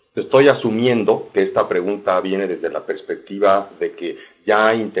 Estoy asumiendo que esta pregunta viene desde la perspectiva de que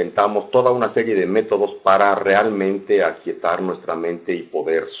ya intentamos toda una serie de métodos para realmente aquietar nuestra mente y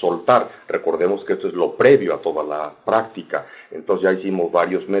poder soltar. Recordemos que esto es lo previo a toda la práctica. Entonces ya hicimos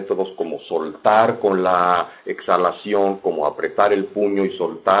varios métodos como soltar con la exhalación, como apretar el puño y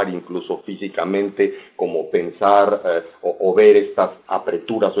soltar incluso físicamente, como pensar o ver estas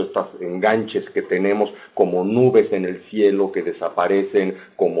apreturas o estos enganches que tenemos como nubes en el cielo que desaparecen,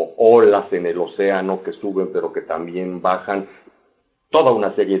 como olas en el océano que suben pero que también bajan. Toda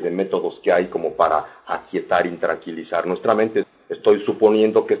una serie de métodos que hay como para aquietar y tranquilizar nuestra mente. Estoy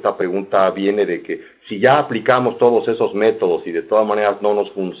suponiendo que esta pregunta viene de que si ya aplicamos todos esos métodos y de todas maneras no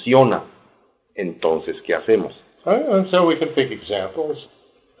nos funciona, Entonces, ¿qué hacemos? And so we can think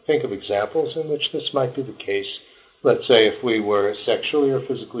of examples in which this might be the case. Let's say if we were sexually or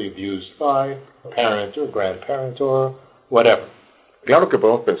physically abused by a parent or grandparent or whatever. Claro que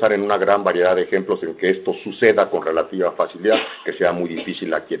podemos pensar en una gran variedad de ejemplos en que esto suceda con relativa facilidad, que sea muy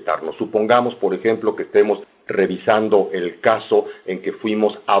difícil aquietarnos. Supongamos, por ejemplo, que estemos revisando el caso en que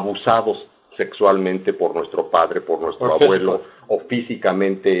fuimos abusados sexualmente por nuestro padre, por nuestro abuelo, o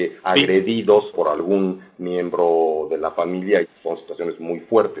físicamente agredidos por algún miembro de la familia, y son situaciones muy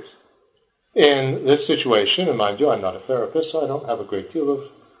fuertes. In this situation, and mind you, I'm not a therapist, so I don't have a great deal of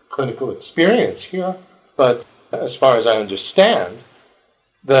clinical experience here, but as far as I understand,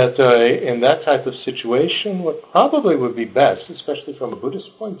 that in that type of situation, what probably would be best, especially from a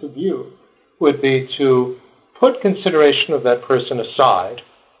Buddhist point of view, would be to put consideration of that person aside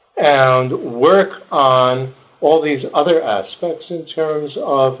and work on all these other aspects in terms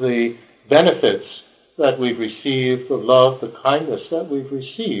of the benefits that we've received, the love, the kindness that we've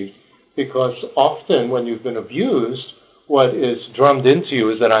received. Because often when you've been abused, what is drummed into you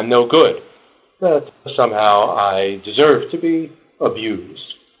is that I'm no good, that somehow I deserve to be abused.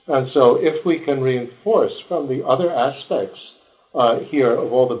 And so if we can reinforce from the other aspects here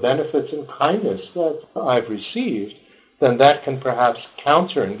of all the benefits and kindness that I've received, then that can perhaps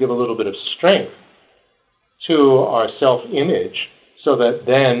counter and give a little bit of strength to our self-image, so that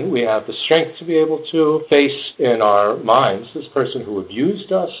then we have the strength to be able to face in our minds this person who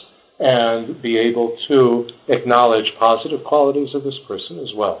abused us and be able to acknowledge positive qualities of this person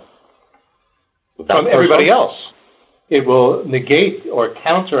as well. From everybody else. It will negate or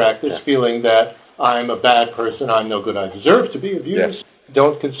counteract this feeling that I'm a bad person, I'm no good, I deserve to be abused. Yes.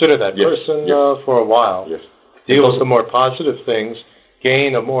 Don't consider that person for a while. Yes. Deal with the more positive things,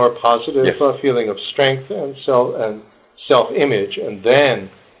 gain a more positive feeling of strength and self-image, and then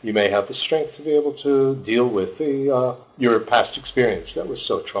you may have the strength to be able to deal with your past experience that was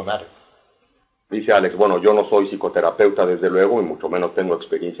so traumatic. Dice Alex, bueno, yo no soy psicoterapeuta desde luego y mucho menos tengo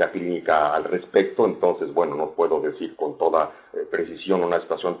experiencia clínica al respecto, entonces, bueno, no puedo decir con toda precisión una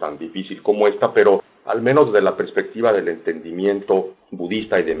situación tan difícil como esta, pero al menos desde la perspectiva del entendimiento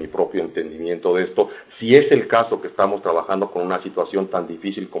budista y de mi propio entendimiento de esto, si es el caso que estamos trabajando con una situación tan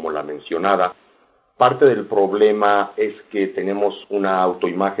difícil como la mencionada, parte del problema es que tenemos una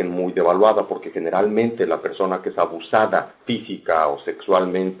autoimagen muy devaluada, porque generalmente la persona que es abusada física o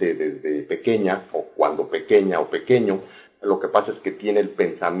sexualmente desde pequeña, o cuando pequeña o pequeño, lo que pasa es que tiene el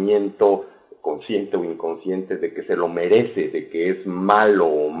pensamiento consciente o inconsciente de que se lo merece, de que es malo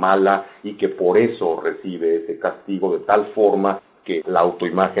o mala y que por eso recibe ese castigo, de tal forma que la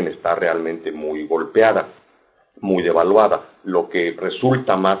autoimagen está realmente muy golpeada, muy devaluada. Lo que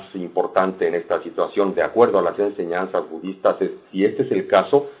resulta más importante en esta situación, de acuerdo a las enseñanzas budistas, es, si este es el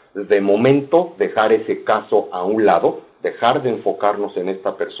caso, de momento dejar ese caso a un lado, dejar de enfocarnos en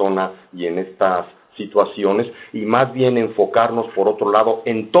esta persona y en estas situaciones, y más bien enfocarnos, por otro lado,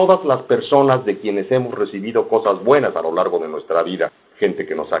 en todas las personas de quienes hemos recibido cosas buenas a lo largo de nuestra vida, gente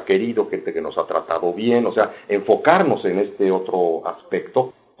que nos ha querido, gente que nos ha tratado bien, o sea, enfocarnos en este otro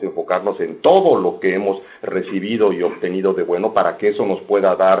aspecto, enfocarnos en todo lo que hemos recibido y obtenido de bueno, para que eso nos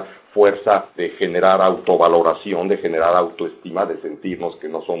pueda dar fuerza de generar autovaloración, de generar autoestima, de sentirnos que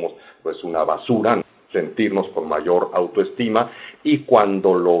no somos pues una basura, sentirnos con mayor autoestima, y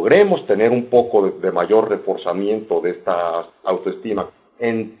cuando logremos tener un poco de mayor reforzamiento de esta autoestima,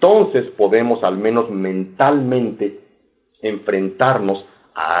 entonces podemos al menos mentalmente enfrentarnos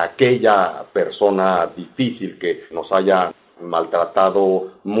a aquella persona difícil que nos haya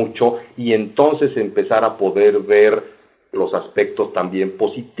maltratado mucho, y entonces empezar a poder ver los aspectos también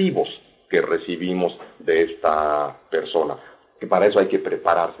positivos que recibimos de esta persona, que para eso hay que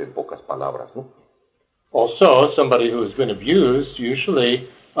prepararse, en pocas palabras, ¿no? Also, somebody who's been abused usually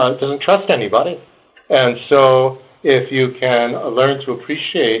doesn't trust anybody, and so if you can learn to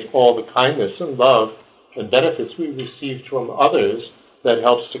appreciate all the kindness and love and benefits we received from others, that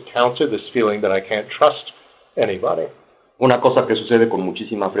helps to counter this feeling that I can't trust anybody. Una cosa que sucede con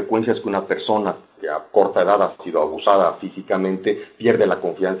muchísima frecuencia es que una persona que a corta edad ha sido abusada físicamente pierde la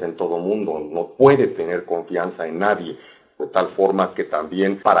confianza en todo mundo, no puede tener confianza en nadie, de tal forma que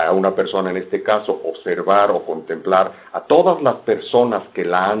también para una persona en este caso observar o contemplar a todas las personas que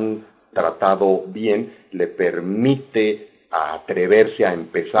la han tratado bien le permite atreverse a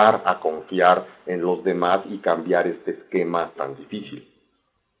empezar a confiar en los demás y cambiar este esquema tan difícil.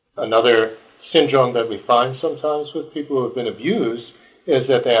 Another syndrome that we find sometimes with people who have been abused is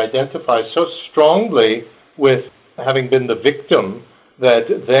that they identify so strongly with having been the victim that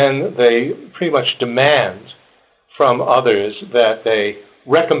then they pretty much demand from others that they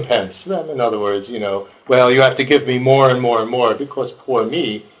recompense them. In other words, well, you have to give me more and more and more because poor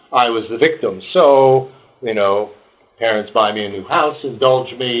me, I was the victim. So, parents buy me a new house,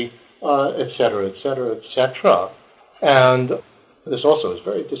 indulge me, et cetera, et cetera, et cetera. And this also is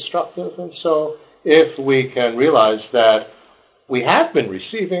very destructive. And so if we can realize that we have been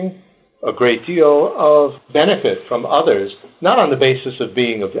receiving a great deal of benefit from others, not on the basis of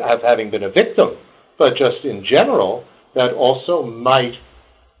having been a victim, but just in general, that also might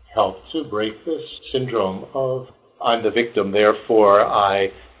help to break this syndrome of I'm the victim, therefore I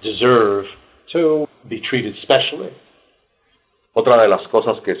deserve to be treated specially. Otra de las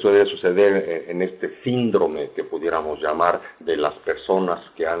cosas que suele suceder en este síndrome que pudiéramos llamar de las personas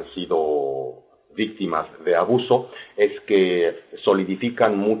que han sido víctimas de abuso es que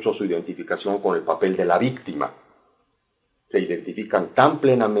solidifican mucho su identificación con el papel de la víctima. Se identifican tan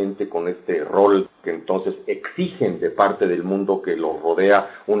plenamente con este rol que entonces exigen de parte del mundo que los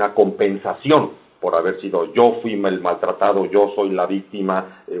rodea una compensación por haber sido yo fui el maltratado, yo soy la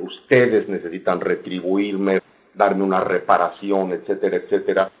víctima, ustedes necesitan retribuirme, darme una reparación, etcétera,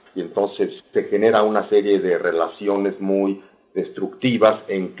 etcétera. Y entonces se genera una serie de relaciones muy destructivas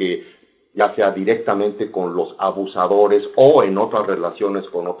en que ya sea directamente con los abusadores o en otras relaciones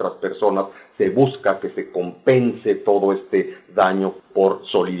con otras personas, se busca que se compense todo este daño por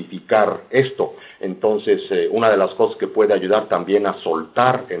solidificar esto. Entonces, una de las cosas que puede ayudar también a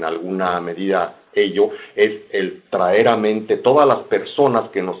soltar en alguna medida ello es el traer a mente todas las personas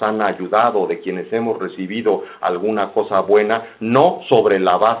que nos han ayudado, de quienes hemos recibido alguna cosa buena, no sobre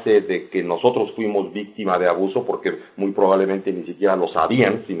la base de que nosotros fuimos víctima de abuso, porque muy probablemente ni siquiera lo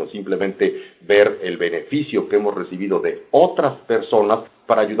sabían, sino simplemente ver el beneficio que hemos recibido de otras personas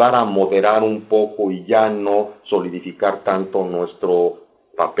para ayudar a moderar un poco y ya no solidificar tanto nuestro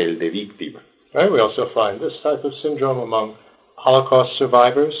papel de víctima. Right, we also find this type of syndrome among Holocaust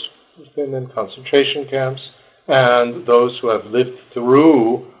survivors who've been in concentration camps and those who have lived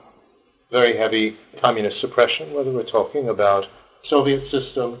through very heavy communist suppression, whether we're talking about Soviet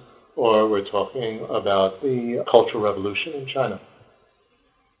system or we're talking about the Cultural Revolution in China.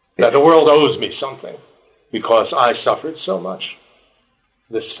 That the world owes me something because I suffered so much.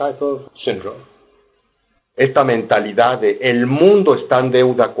 This type of syndrome. Esta mentalidad de el mundo está en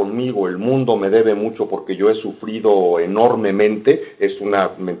deuda conmigo, el mundo me debe mucho porque yo he sufrido enormemente, es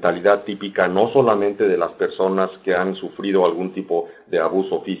una mentalidad típica no solamente de las personas que han sufrido algún tipo de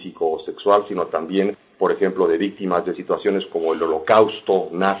abuso físico o sexual, sino también, por ejemplo, de víctimas de situaciones como el Holocausto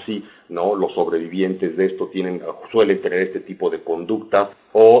nazi, ¿no? Los sobrevivientes de esto suelen tener este tipo de conductas,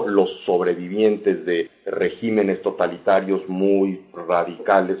 o los sobrevivientes de regímenes totalitarios muy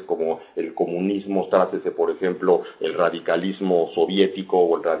radicales como el comunismo, trátese por ejemplo el radicalismo soviético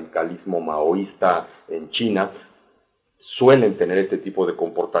o el radicalismo maoísta en China, suelen tener este tipo de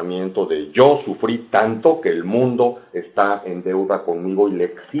comportamiento de yo sufrí tanto que el mundo está en deuda conmigo y le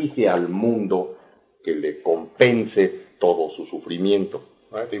exige al mundo que le compense todo su sufrimiento.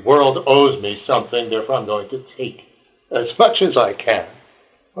 Right? The world owes me something, therefore I'm going to take as much as I can.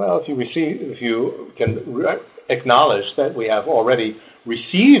 Well, if you can acknowledge that we have already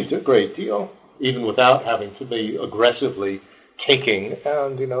received a great deal, even without having to be aggressively taking,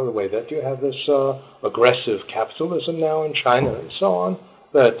 and the way that you have this aggressive capitalism now in China and so on,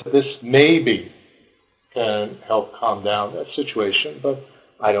 that this maybe can help calm down that situation, but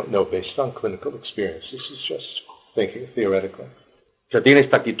I don't know based on clinical experience. This is just thinking theoretically. Se tiene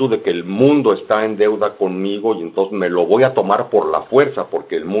esta actitud de que el mundo está en deuda conmigo y entonces me lo voy a tomar por la fuerza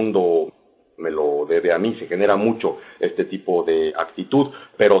porque el mundo me lo debe a mí. Se genera mucho este tipo de actitud,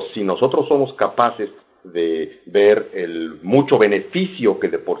 pero si nosotros somos capaces de ver el mucho beneficio que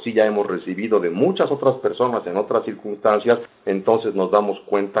de por sí ya hemos recibido de muchas otras personas en otras circunstancias, entonces nos damos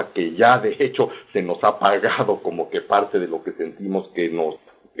cuenta que ya de hecho se nos ha pagado como que parte de lo que sentimos que nos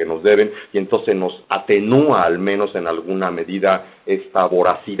deben, y entonces nos atenúa al menos en alguna medida esta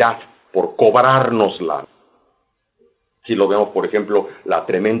voracidad por cobrárnosla. Si lo vemos, por ejemplo, la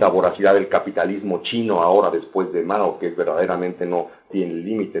tremenda voracidad del capitalismo chino ahora después de Mao, que verdaderamente no tiene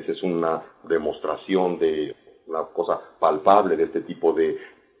límites, es una demostración de una cosa palpable de este tipo de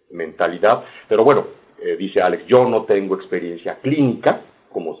mentalidad. Pero bueno, dice Alex, yo no tengo experiencia clínica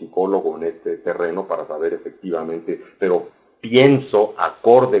como psicólogo en este terreno para saber efectivamente, pero pienso,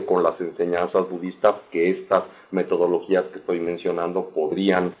 acorde con las enseñanzas budistas, que estas metodologías que estoy mencionando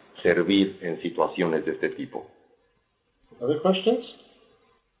podrían servir en situaciones de este tipo. Other questions?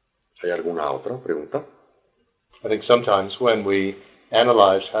 ¿Hay alguna otra pregunta? I think sometimes when we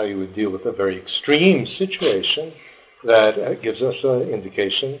analyze how you would deal with a very extreme situation, that gives us an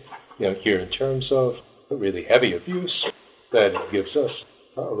indication, here in terms of really heavy abuse, that gives us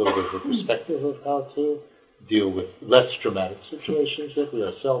a little bit of a perspective of how to deal with less dramatic situations that we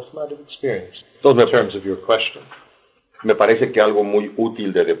ourselves might have experienced. Entonces, in terms of your question. Me parece que algo muy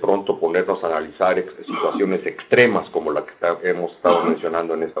útil de pronto ponernos a analizar situaciones extremas como la que hemos estado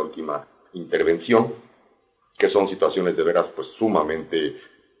mencionando en esta última intervención, que son situaciones de veras pues sumamente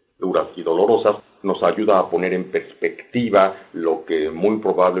duras y dolorosas, nos ayuda a poner en perspectiva lo que muy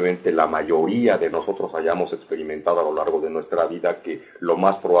probablemente la mayoría de nosotros hayamos experimentado a lo largo de nuestra vida, que lo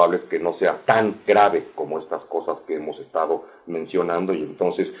más probable es que no sea tan grave como estas cosas que hemos estado mencionando, y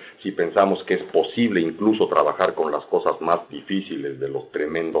entonces si pensamos que es posible incluso trabajar con las cosas más difíciles de los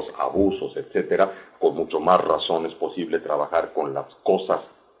tremendos abusos, etcétera, con mucho más razón es posible trabajar con las cosas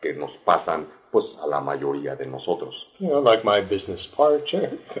que nos pasan pues a la mayoría de nosotros. You know, like my business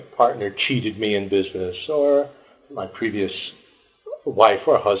partner cheated me in business, or my previous wife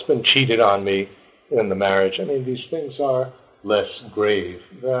or husband cheated on me in the marriage. I mean, these things are less grave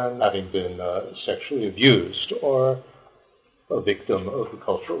than having been sexually abused or a victim of the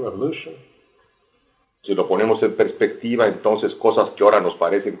Cultural Revolution. Si lo ponemos en perspectiva, entonces cosas que ahora nos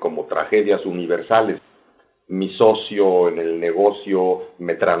parecen como tragedias universales, mi socio en el negocio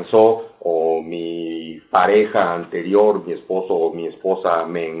me transó, o mi pareja anterior, mi esposo o mi esposa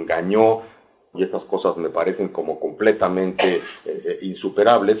me engañó, y estas cosas me parecen como completamente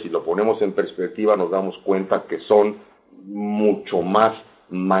insuperables. Si lo ponemos en perspectiva nos damos cuenta que son mucho más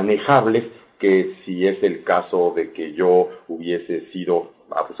manejables que si es el caso de que yo hubiese sido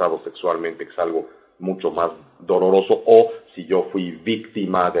abusado sexualmente, que es algo mucho más doloroso, o si yo fui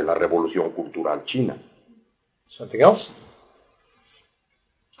víctima de la Revolución Cultural China. Something else?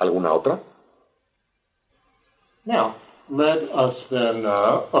 ¿Alguna otra? Now, let us then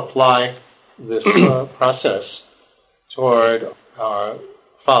apply this process toward our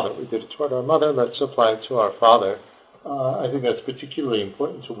father. We did it toward our mother. Let's apply it to our father. I think that's particularly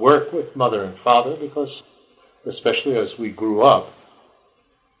important to work with mother and father because, especially as we grew up,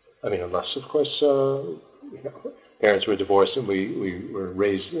 I mean, unless, of course, parents were divorced and we were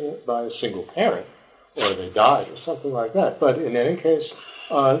raised by a single parent, or they died, or something like that. But in any case,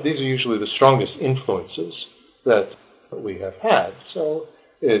 these are usually the strongest influences that we have had. So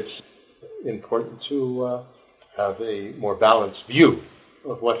it's important to have a more balanced view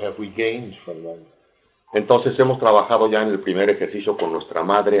of what have we gained from them. Entonces hemos trabajado ya en el primer ejercicio con nuestra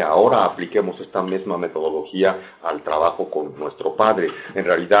madre, ahora apliquemos esta misma metodología al trabajo con nuestro padre. En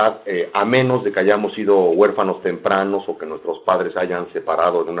realidad, a menos de que hayamos sido huérfanos tempranos o que nuestros padres hayan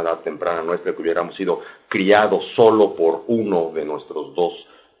separado en una edad temprana nuestra, que hubiéramos sido criados solo por uno de nuestros dos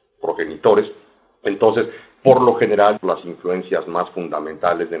progenitores, entonces, por lo general, las influencias más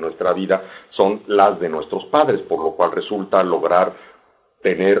fundamentales de nuestra vida son las de nuestros padres, por lo cual resulta lograr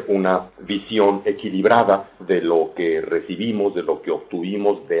tener una visión equilibrada de lo que recibimos, de lo que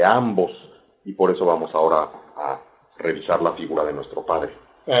obtuvimos de ambos, y por eso vamos ahora a revisar la figura de nuestro padre.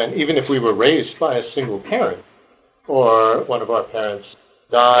 And even if we were raised by a single parent, or one of our parents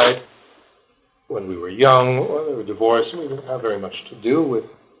died when we were young, or they were divorced, we didn't have very much to do with,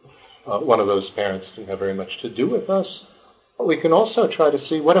 one of those parents didn't have very much to do with us, we can also try to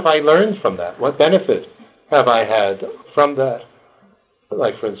see, what have I learned from that? What benefit have I had from that?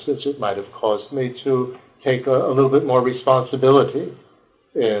 Like, for instance, it might have caused me to take a little bit more responsibility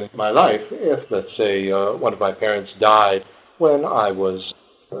in my life if, let's say, one of my parents died when I was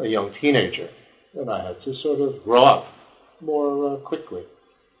a young teenager, and I had to sort of grow up more quickly.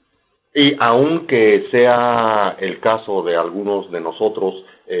 Y aunque sea el caso de algunos de nosotros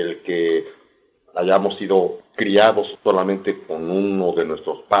el que hayamos sido criados solamente con uno de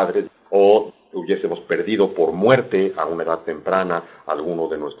nuestros padres, o hubiésemos perdido por muerte a una edad temprana a alguno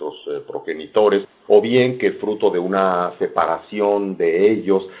de nuestros progenitores, o bien que fruto de una separación de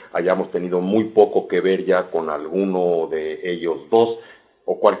ellos hayamos tenido muy poco que ver ya con alguno de ellos dos,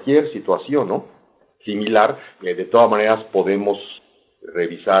 o cualquier situación, ¿no?, similar, de todas maneras podemos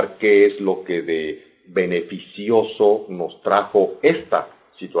revisar qué es lo que de beneficioso nos trajo esta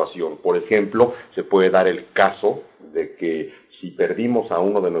situación. Por ejemplo, se puede dar el caso de que si perdimos a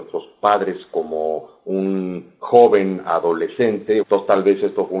uno de nuestros padres como un joven adolescente, entonces tal vez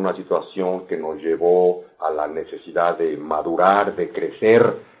esto fue una situación que nos llevó a la necesidad de madurar, de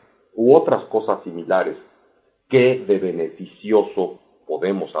crecer, u otras cosas similares. ¿Qué de beneficioso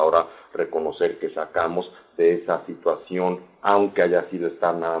podemos ahora reconocer que sacamos de esa situación, aunque haya sido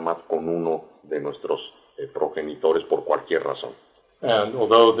estar nada más con uno de nuestros progenitores por cualquier razón? And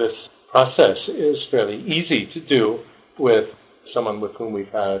although this process is fairly easy to do with someone with whom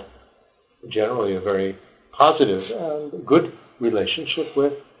we've had generally a very positive and good relationship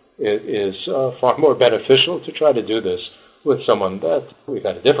with, it is far more beneficial to try to do this with someone that we've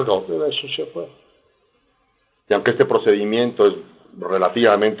had a difficult relationship with. Y aunque este procedimiento es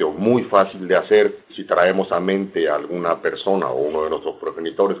relativamente o muy fácil de hacer, si traemos a mente a alguna persona o uno de nuestros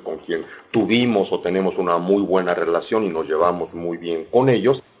progenitores con quien tuvimos o tenemos una muy buena relación y nos llevamos muy bien con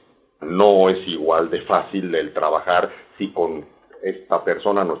ellos, no es igual de fácil el trabajar si con esta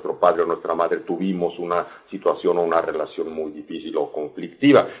persona, nuestro padre o nuestra madre, tuvimos una situación o una relación muy difícil o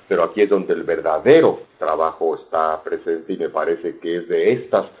conflictiva, pero aquí es donde el verdadero trabajo está presente y me parece que es de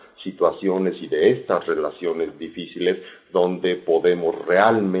estas situaciones y de estas relaciones difíciles donde podemos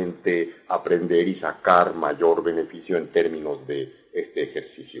realmente aprender y sacar mayor beneficio en términos de este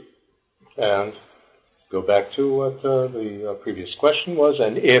ejercicio. And go back to what the previous question was,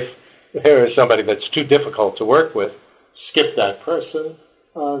 and if there is somebody that's too difficult to work with, skip that person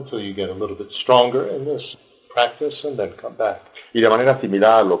until you get a little bit stronger in this practice and then come back. Y de manera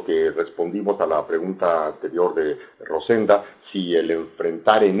similar a lo que respondimos a la pregunta anterior de Rosenda, si el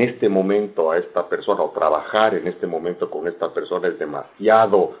enfrentar en este momento a esta persona o trabajar en este momento con esta persona es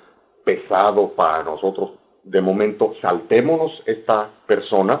demasiado pesado para nosotros, de momento saltémonos esta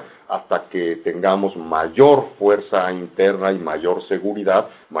persona hasta que tengamos mayor fuerza interna y mayor seguridad,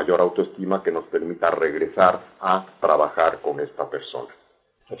 mayor autoestima que nos permita regresar a trabajar con esta persona.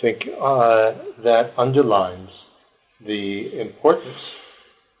 I think that underlines the importance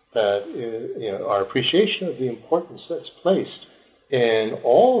that our appreciation of the importance that's placed in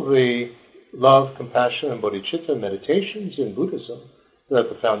all the love, compassion, and bodhicitta meditations in Buddhism, that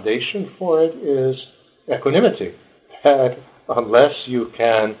the foundation for it is equanimity. That unless you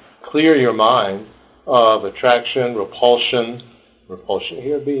can clear your mind of attraction, repulsion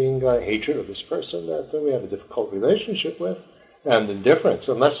here being hatred of this person that we have a difficult relationship with, and indifference,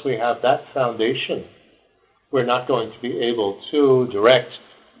 unless we have that foundation, we're not going to be able to direct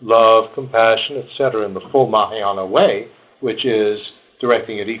love, compassion, etc. in the full Mahayana way, which is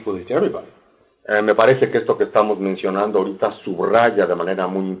directing it equally to everybody. Me parece que esto que estamos mencionando ahorita subraya de manera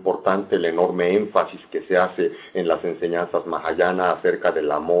muy importante el enorme énfasis que se hace en las enseñanzas Mahayana acerca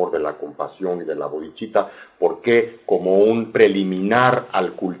del amor, de la compasión y de la bodhicitta, porque como un preliminar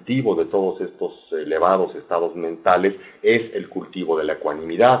al cultivo de todos estos elevados estados mentales es el cultivo de la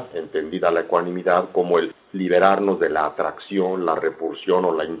ecuanimidad, entendida la ecuanimidad como el liberarnos de la atracción, la repulsión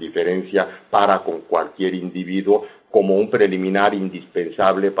o la indiferencia para con cualquier individuo, como un preliminar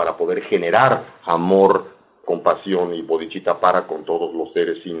indispensable para poder generar amor, compasión y bodhicitta para con todos los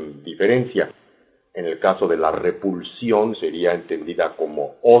seres sin diferencia. En el caso de la repulsión sería entendida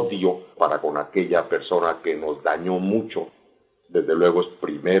como odio para con aquella persona que nos dañó mucho. Desde luego es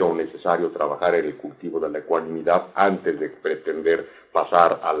primero necesario trabajar en el cultivo de la ecuanimidad antes de pretender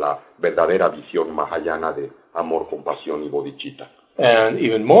pasar a la verdadera visión mahayana de amor, compasión y bodhicitta. And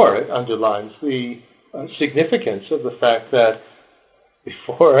even more, it underlines the significance of the fact that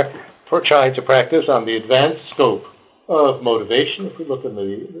before trying to practice on the advanced scope of motivation, if we look in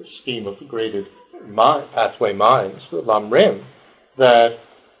the scheme of the graded pathway minds, the Lam Rim, that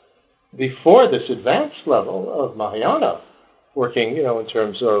before this advanced level of Mahayana, working, in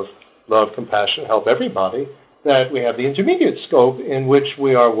terms of love, compassion, help everybody, that we have the intermediate scope in which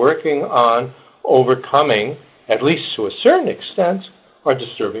we are working on overcoming, at least to a certain extent, our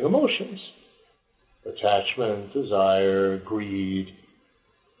disturbing emotions. Attachment, desire, greed,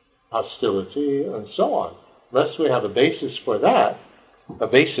 hostility, and so on. Unless we have a basis for that, a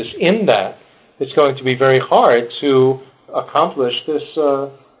basis in that, it's going to be very hard to accomplish this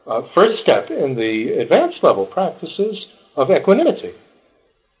first step in the advanced level practices of equanimity.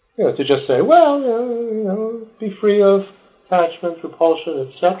 To just say, be free of attachment,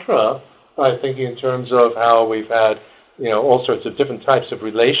 repulsion, etc., by thinking in terms of how we've had, all sorts of different types of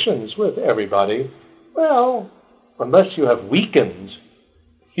relations with everybody. Well, unless you have weakened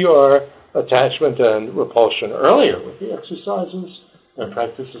your attachment and repulsion earlier with the exercises and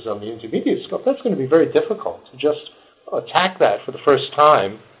practices on the intermediate scope, that's going to be very difficult to just attack that for the first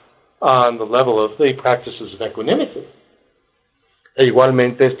time on the level of the practices of equanimity. E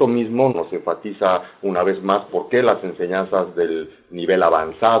igualmente esto mismo nos enfatiza una vez más por qué las enseñanzas del nivel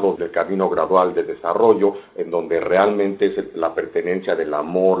avanzado, del camino gradual de desarrollo, en donde realmente es la pertenencia del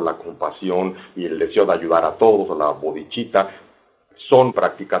amor, la compasión y el deseo de ayudar a todos, la bodhicitta, son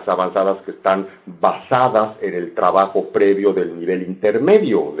prácticas avanzadas que están basadas en el trabajo previo del nivel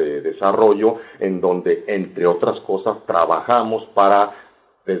intermedio de desarrollo, en donde, entre otras cosas, trabajamos para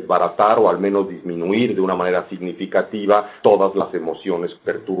desbaratar o al menos disminuir de una manera significativa todas las emociones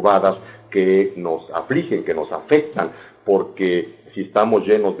perturbadas que nos afligen, que nos afectan, porque Si estamos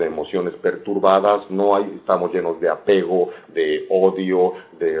llenos de emociones perturbadas, estamos llenos de apego, de odio,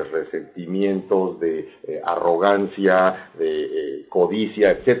 de resentimientos, de arrogancia, de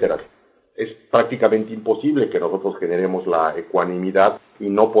codicia, etcétera. Es prácticamente imposible que nosotros generemos la ecuanimidad y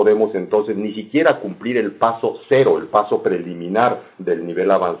no podemos entonces ni siquiera cumplir el paso cero, el paso preliminar del nivel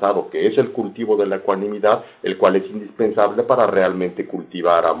avanzado, que es el cultivo de la ecuanimidad, el cual es indispensable para realmente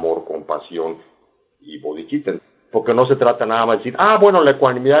cultivar amor, compasión y bodhicitta. Porque no se trata nada más de decir, bueno, la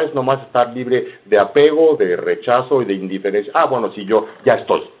ecuanimidad es nomás estar libre de apego, de rechazo y de indiferencia. Bueno, si yo ya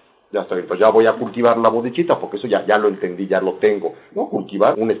estoy, entonces ya voy a cultivar la bodhicitta, porque eso ya lo entendí, ya lo tengo. No,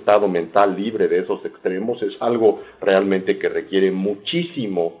 cultivar un estado mental libre de esos extremos es algo realmente que requiere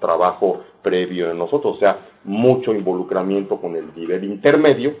muchísimo trabajo previo en nosotros, o sea, mucho involucramiento con el nivel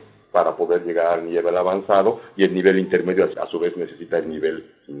intermedio para poder llegar al nivel avanzado, y el nivel intermedio a su vez necesita el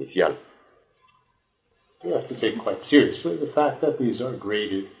nivel inicial. You have to take quite seriously the fact that these are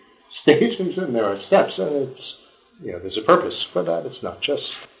graded stages and there are steps, and there's a purpose for that. It's not just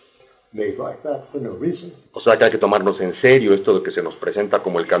made like that for no reason. O sea que hay que tomarnos en serio esto de que se nos presenta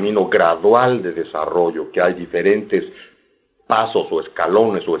como el camino gradual de desarrollo, que hay diferentes pasos o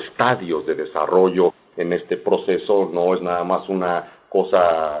escalones o estadios de desarrollo en este proceso. No es nada más una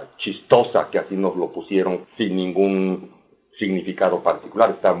cosa chistosa que así nos lo pusieron sin ningún significado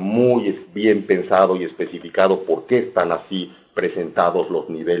particular. Está muy bien pensado y especificado por qué están así presentados los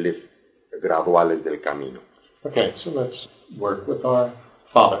niveles graduales del camino. Okay, so let's work with our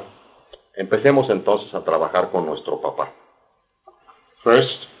father. Empecemos entonces a trabajar con nuestro papá.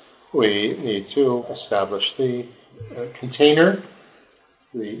 First, we need to establish the container,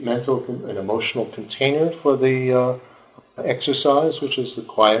 the mental and emotional container for the exercise, which is the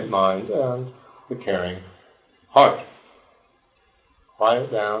quiet mind and the caring heart.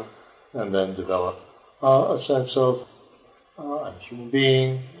 Quiet down and then develop a sense of I'm a human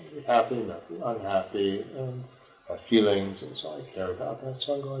being, happy, not unhappy, and have feelings, and so I care about that,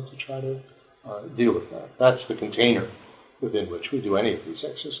 so I'm going to try to deal with that. That's the container within which we do any of these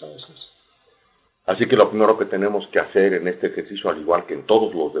exercises. Así que lo primero que tenemos que hacer en este ejercicio, al igual que en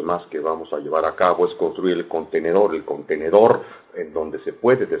todos los demás que vamos a llevar a cabo, es construir el contenedor en donde se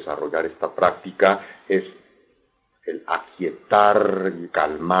puede desarrollar esta práctica, es el aquietar y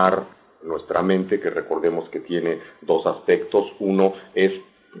calmar nuestra mente, que recordemos que tiene dos aspectos. Uno es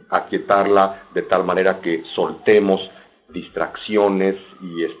aquietarla de tal manera que soltemos distracciones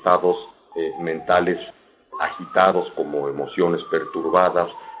y estados mentales agitados como emociones perturbadas,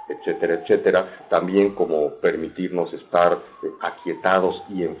 etcétera, etcétera. También como permitirnos estar aquietados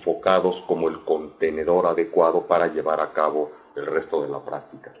y enfocados como el contenedor adecuado para llevar a cabo el resto de la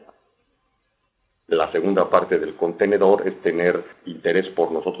práctica. La segunda parte del contenedor es tener interés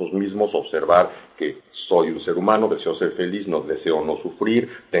por nosotros mismos, observar que soy un ser humano, deseo ser feliz, deseo no sufrir,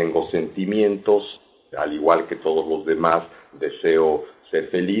 tengo sentimientos, al igual que todos los demás, deseo ser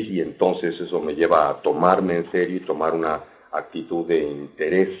feliz, y entonces eso me lleva a tomarme en serio y tomar una actitud de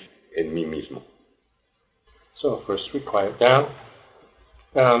interés en mí mismo. So first we quiet down,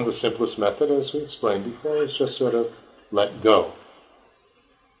 and the simplest method, as we explained before, is just sort of let go.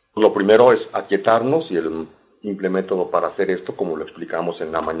 Lo primero es aquietarnos, y el simple método para hacer esto, como lo explicamos en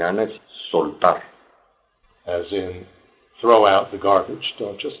la mañana, es soltar. As in, throw out the garbage.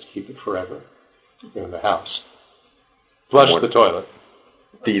 Don't just keep it forever in the house. Flush the toilet.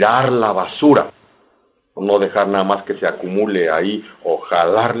 Tirar la basura. No dejar nada más que se acumule ahí, o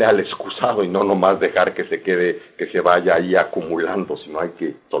jalarle al excusado y no nomás dejar que se quede, que se vaya ahí acumulando, sino hay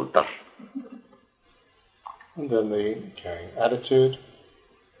que soltar. And then the caring attitude.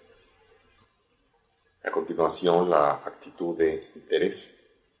 A continuación, la actitud de interés.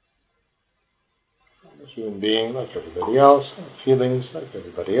 I'm a human being like everybody else. I have feelings like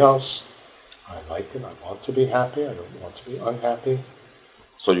everybody else. I like it. I want to be happy. I don't want to be unhappy.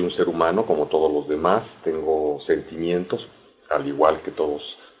 Soy un ser humano como todos los demás. Tengo sentimientos, al igual que todos.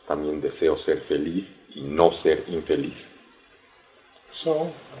 También deseo ser feliz y no ser infeliz. So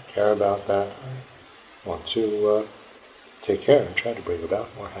I care about that. I want to take care and try to bring about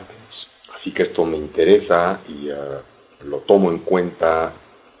more happiness. Así que esto me interesa y lo tomo en cuenta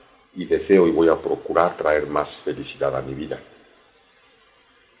y deseo y voy a procurar traer más felicidad a mi vida.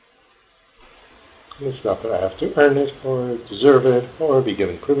 It's not that I have to earn it or deserve it or be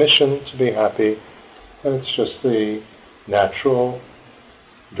given permission to be happy. It's just the natural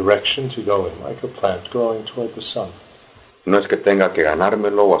direction to go in, like a plant growing toward the sun. No es que tenga que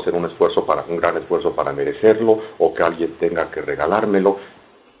ganármelo o hacer un gran esfuerzo para merecerlo, o que alguien tenga que regalármelo.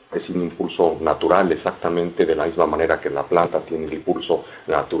 Es un impulso natural, exactamente de la misma manera que la planta tiene el impulso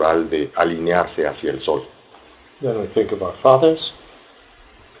natural de alinearse hacia el sol. Then we think of our fathers.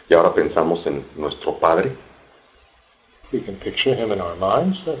 Y ahora pensamos en nuestro Padre. We can picture him in our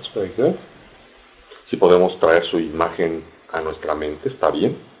minds. That's very good. Si podemos traer su imagen a nuestra mente, está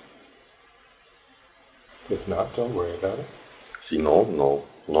bien. If not, don't worry about it. Si no, no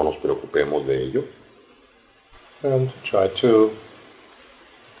nos preocupemos de ello. And try to,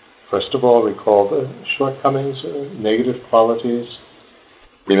 first of all, recall the shortcomings, negative qualities.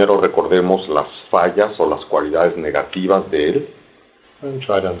 Primero recordemos las fallas o las cualidades negativas de él. And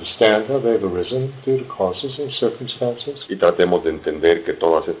try to understand how they've arisen due to causes and circumstances. Y tratemos de entender que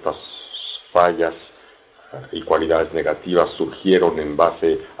todas estas fallas y cualidades negativas surgieron en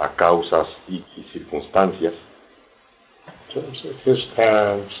base a causas y circunstancias. In terms of his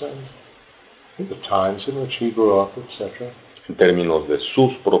parents and the times in which he grew up, etc. En términos de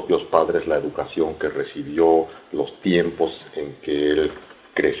sus propios padres, la educación que recibió, los tiempos en que él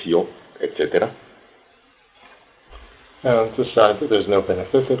creció, etc. And decide that there's no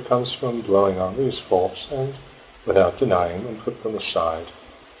benefit that comes from dwelling on these faults, and without denying them, put them aside.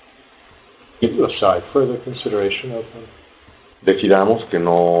 Keep aside further consideration of them. Decidamos que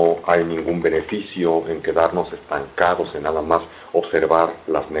no hay ningún beneficio en quedarnos estancados en nada más observar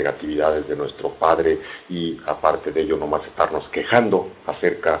las negatividades de nuestro Padre y aparte de ello nomás estarnos quejando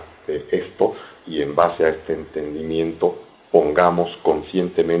acerca de esto, y en base a este entendimiento pongamos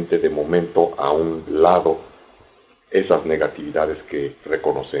conscientemente de momento a un lado esas negatividades que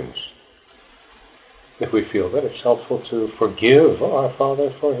reconocemos. If we feel that it's helpful to forgive our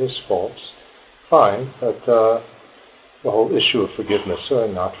Father for his faults, fine, but the whole issue of forgiveness or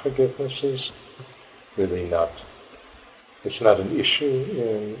not forgiveness is really it's not an issue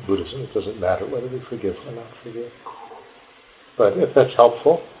in Buddhism. It doesn't matter whether we forgive or not forgive. But if that's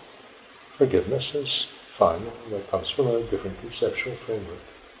helpful, forgiveness is fine. That comes from a different conceptual framework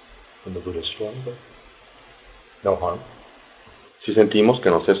from the Buddhist one, but no harm. Si sentimos que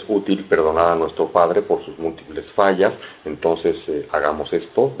nos es útil perdonar a nuestro Padre por sus múltiples fallas, entonces hagamos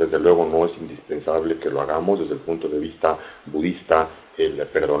esto. Desde luego no es indispensable que lo hagamos. Desde el punto de vista budista, el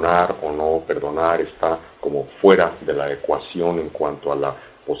perdonar o no perdonar está como fuera de la ecuación en cuanto a la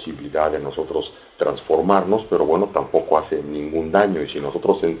posibilidad de nosotros transformarnos, pero bueno, tampoco hace ningún daño, y si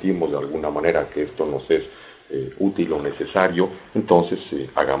nosotros sentimos de alguna manera que esto nos es útil o necesario, entonces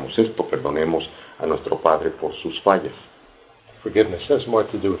hagamos esto, perdonemos a nuestro Padre por sus fallas. Forgiveness has more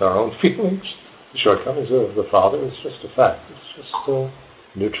to do with our own feelings. The shortcomings of the Father is just a fact. It's just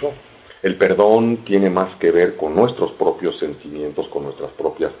neutral. El perdón tiene más que ver con nuestros propios sentimientos, con nuestras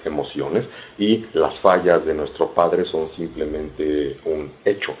propias emociones, y las fallas de nuestro Padre son simplemente un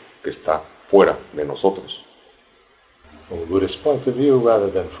hecho que está fuera de nosotros. From a Buddhist point of view, rather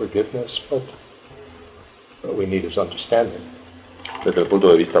than forgiveness, but what we need is understanding. Desde el punto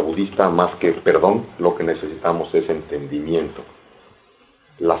de vista budista, más que perdón, lo que necesitamos es entendimiento.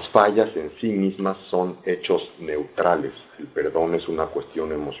 Las fallas en sí mismas son hechos neutrales. El perdón es una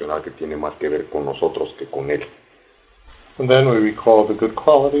cuestión emocional que tiene más que ver con nosotros que con él. And then we recall the good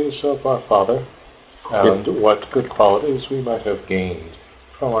qualities of our Father and what good qualities we might have gained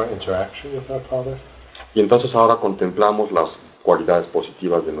from our interaction with our Father. Y entonces ahora contemplamos las cualidades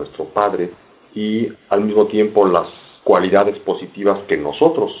positivas de nuestro Padre y al mismo tiempo las cualidades positivas que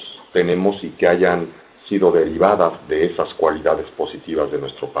nosotros tenemos y que hayan sido derivadas de esas cualidades positivas de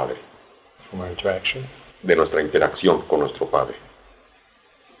nuestro Padre, de nuestra interacción con nuestro Padre.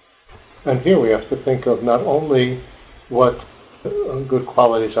 And here we have to think of not only what good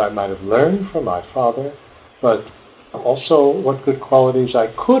qualities I might have learned from my Father, but also what good qualities I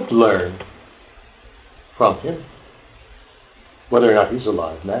could learn from him, whether or not he's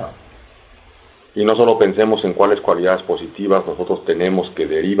alive now. Y no solo pensemos en cuáles cualidades positivas nosotros tenemos que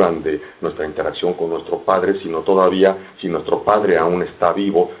derivan de nuestra interacción con nuestro Padre, sino todavía, si nuestro Padre aún está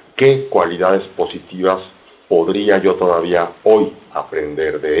vivo, ¿qué cualidades positivas podría yo todavía hoy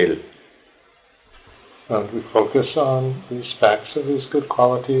aprender de él? And we focus on these facts of these good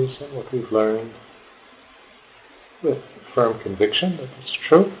qualities and what we've learned with firm conviction that it's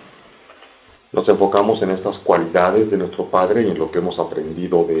true. Nos enfocamos en estas cualidades de nuestro Padre y en lo que hemos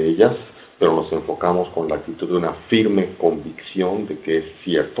aprendido de ellas, pero nos enfocamos con la actitud de una firme convicción de que es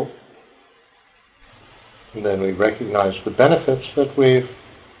cierto. And then we recognize the benefits that we've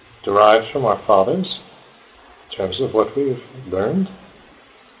derived from our fathers in terms of what we've learned,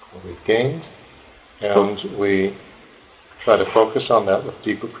 what we've gained, and we try to focus on that with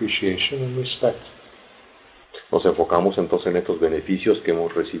deep appreciation and respect. Nos enfocamos entonces en estos beneficios que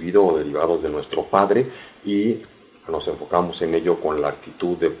hemos recibido o derivados de nuestro Padre y nos enfocamos en ello con la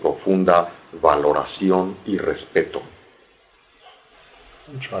actitud de profunda valoración y respeto.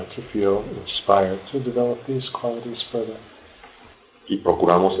 And try to feel inspired to develop these qualities further. y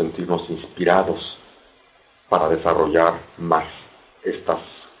procuramos sentirnos inspirados para desarrollar más estas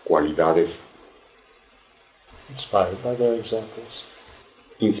cualidades, inspired by their examples,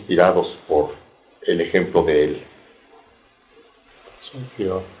 inspirados por el ejemplo de él. So we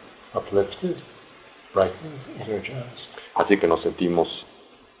feel uplifted, brightened, energized. Así que nos sentimos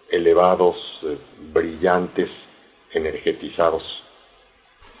elevados, brillantes, energetizados.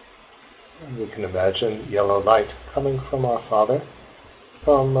 And we can imagine yellow light coming from our Father,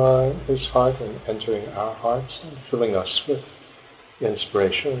 from His heart, and entering our hearts and filling us with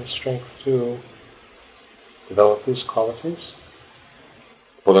inspiration and strength to develop these qualities.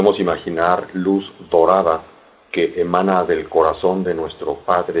 Podemos imaginar luz dorada que emana del corazón de nuestro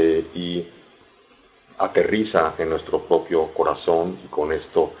Padre y aterriza en nuestro propio corazón, y con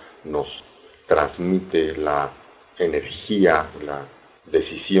esto nos transmite la energía, la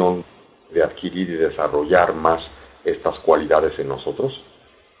decisión de adquirir y desarrollar más estas cualidades en nosotros.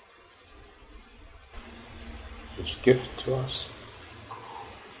 His gift to us.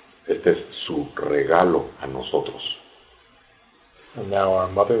 Este es su regalo a nosotros. And now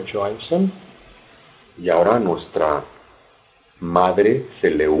our mother joins him. Y ahora nuestra madre se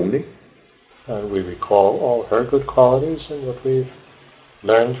le une. And we recall all her good qualities and what we've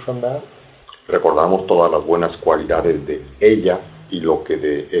learned from that. Recordamos todas las buenas cualidades de ella y lo que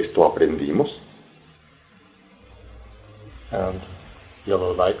de esto aprendimos. And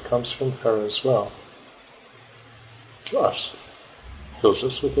yellow light comes from her as well. To us. Fills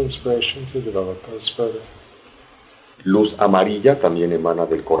us with inspiration to develop those further. Luz amarilla también emana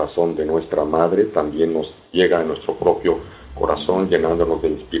del corazón de nuestra madre, también nos llega a nuestro propio corazón, llenándonos de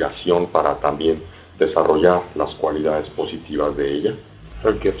inspiración para también desarrollar las cualidades positivas de ella.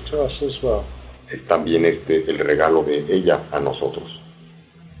 Her gift to us as well. Es también el regalo de ella a nosotros.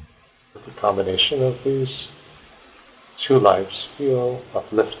 The combination of these two lights feel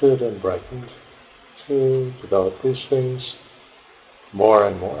uplifted and brightened to develop these things more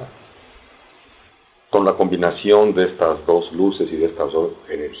and more. Con la combinación de estas dos luces y de estas dos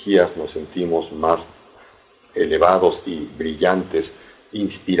energías nos sentimos más elevados y brillantes,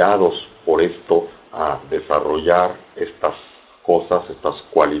 inspirados por esto a desarrollar estas cosas, estas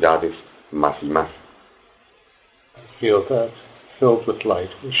cualidades más y más. I feel that filled with light,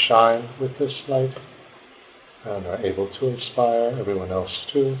 we shine with this light and are able to inspire everyone else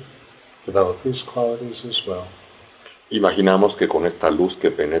to develop these qualities as well. Imaginamos que con esta luz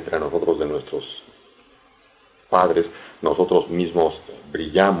que penetra en nosotros de nuestros padres, nosotros mismos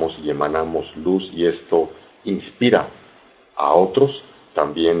brillamos y emanamos luz, y esto inspira a otros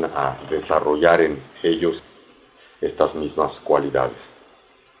también a desarrollar en ellos estas mismas cualidades.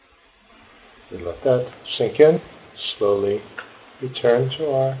 We let that sink in, slowly return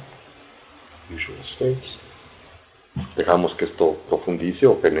to our usual states. Dejamos que esto profundice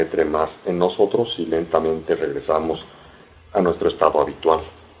o penetre más en nosotros y lentamente regresamos a nuestro estado habitual.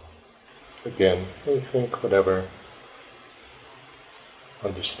 Again, we think whatever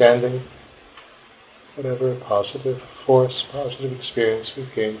understanding, whatever positive force, positive experience we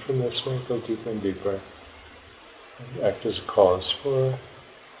gain from this will go deeper and deeper and act as a cause for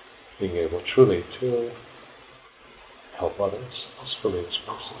being able truly to help others as fully as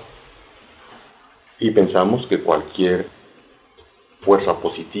possible. Y pensamos que cualquier fuerza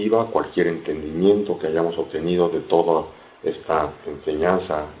positiva, cualquier entendimiento que hayamos obtenido de toda esta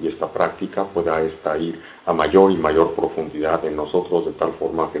enseñanza y esta práctica pueda ir a mayor y mayor profundidad en nosotros, de tal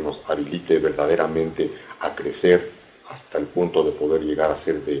forma que nos habilite verdaderamente a crecer hasta el punto de poder llegar a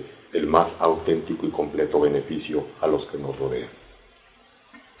ser el más auténtico y completo beneficio a los que nos rodean.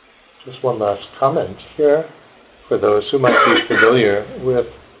 Just one last comment here for those who might be familiar with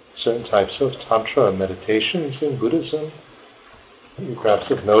certain types of Tantra meditations in Buddhism. You perhaps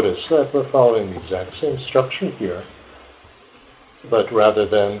have noticed that we're following the exact same structure here. But rather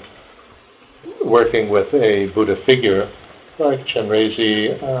than working with a Buddha figure like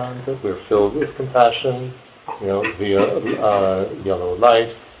Chenrezig, that we're filled with compassion, via yellow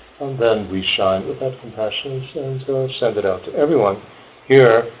light, and then we shine with that compassion and send it out to everyone.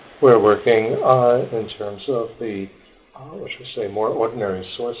 Here we're working in terms of the, more ordinary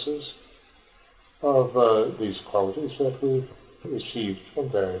sources of these qualities that we've received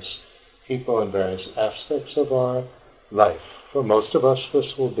from various people in various aspects of our life. For most of us, this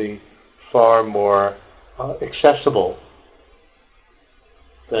will be far more accessible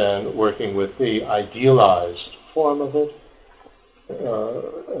than working with the idealized form of it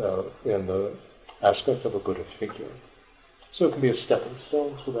in the aspect of a Buddha figure. So it can be a stepping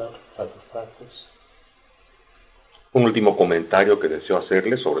stone to that type of practice. Un último comentario que deseo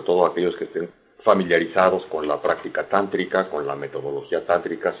hacerles, sobre todo a aquellos que estén familiarizados con la práctica tántrica, con la metodología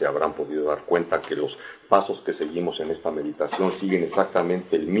tántrica, se habrán podido dar cuenta que los pasos que seguimos en esta meditación siguen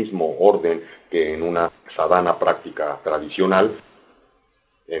exactamente el mismo orden que en una sadhana práctica tradicional,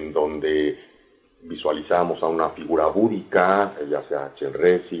 en donde visualizamos a una figura búdica, ya sea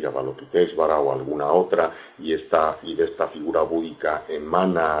Chenrezig, Avalokiteshvara o alguna otra, y de esta figura búdica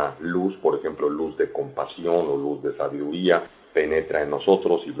emana luz, por ejemplo, luz de compasión o luz de sabiduría, penetra en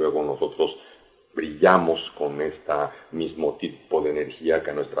nosotros y luego nosotros brillamos con este mismo tipo de energía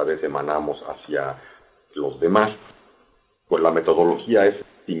que a nuestra vez emanamos hacia los demás. Pues la metodología es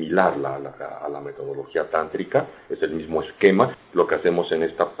similar a la metodología tántrica, es el mismo esquema. Lo que hacemos en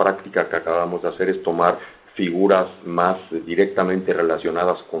esta práctica que acabamos de hacer es tomar figuras más directamente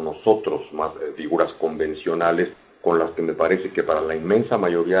relacionadas con nosotros, más figuras convencionales con las que me parece que para la inmensa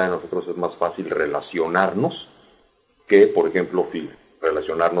mayoría de nosotros es más fácil relacionarnos que, por ejemplo,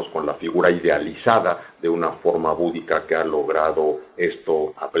 relacionarnos con la figura idealizada de una forma búdica que ha logrado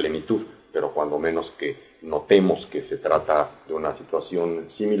esto a plenitud, pero cuando menos que notemos que se trata de una situación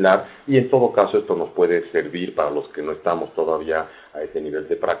similar, y en todo caso esto nos puede servir para los que no estamos todavía a ese nivel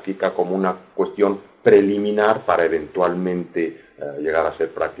de práctica como una cuestión preliminar para eventualmente llegar a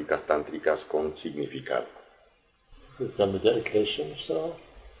hacer prácticas tántricas con significado.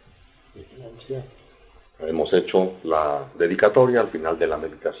 Hemos hecho la dedicatoria al final de la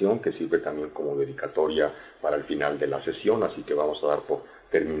meditación, que sirve también como dedicatoria para el final de la sesión, así que vamos a dar por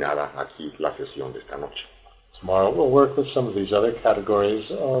terminada aquí la sesión de esta noche. Tomorrow we'll work with some of these other categories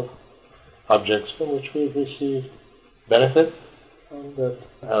of objects from which we've received benefit and that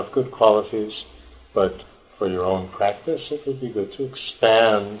have good qualities, but for your own practice it would be good to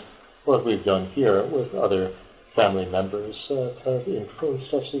expand what we've done here with other family members that have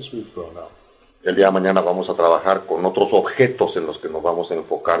influenced us as we've grown up. El día de mañana vamos a trabajar con otros objetos en los que nos vamos a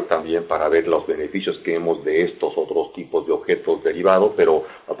enfocar también para ver los beneficios que hemos de estos otros tipos de objetos derivados, pero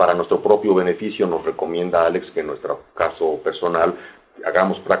para nuestro propio beneficio nos recomienda Alex que en nuestro caso personal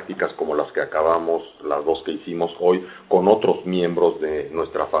hagamos prácticas como las que acabamos, las dos que hicimos hoy, con otros miembros de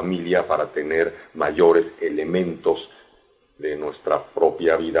nuestra familia para tener mayores elementos de nuestra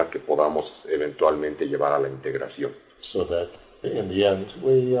propia vida que podamos eventualmente llevar a la integración. So that in the end,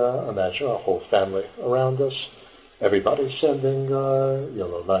 we imagine our whole family around us, everybody sending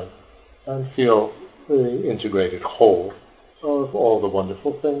yellow light, and feel the integrated whole of all the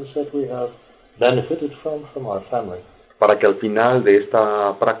wonderful things that we have benefited from our family. Para que al final de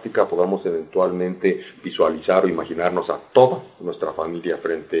esta práctica podamos eventualmente visualizar o imaginarnos a toda nuestra familia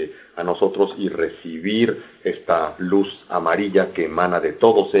frente a nosotros y recibir esta luz amarilla que emana de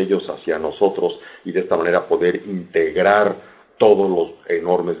todos ellos hacia nosotros y de esta manera poder integrar todos los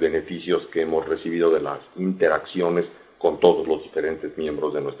enormes beneficios que hemos recibido de las interacciones con todos los diferentes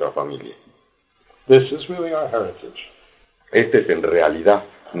miembros de nuestra familia. This is really our heritage. Este es en realidad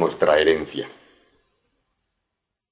nuestra herencia.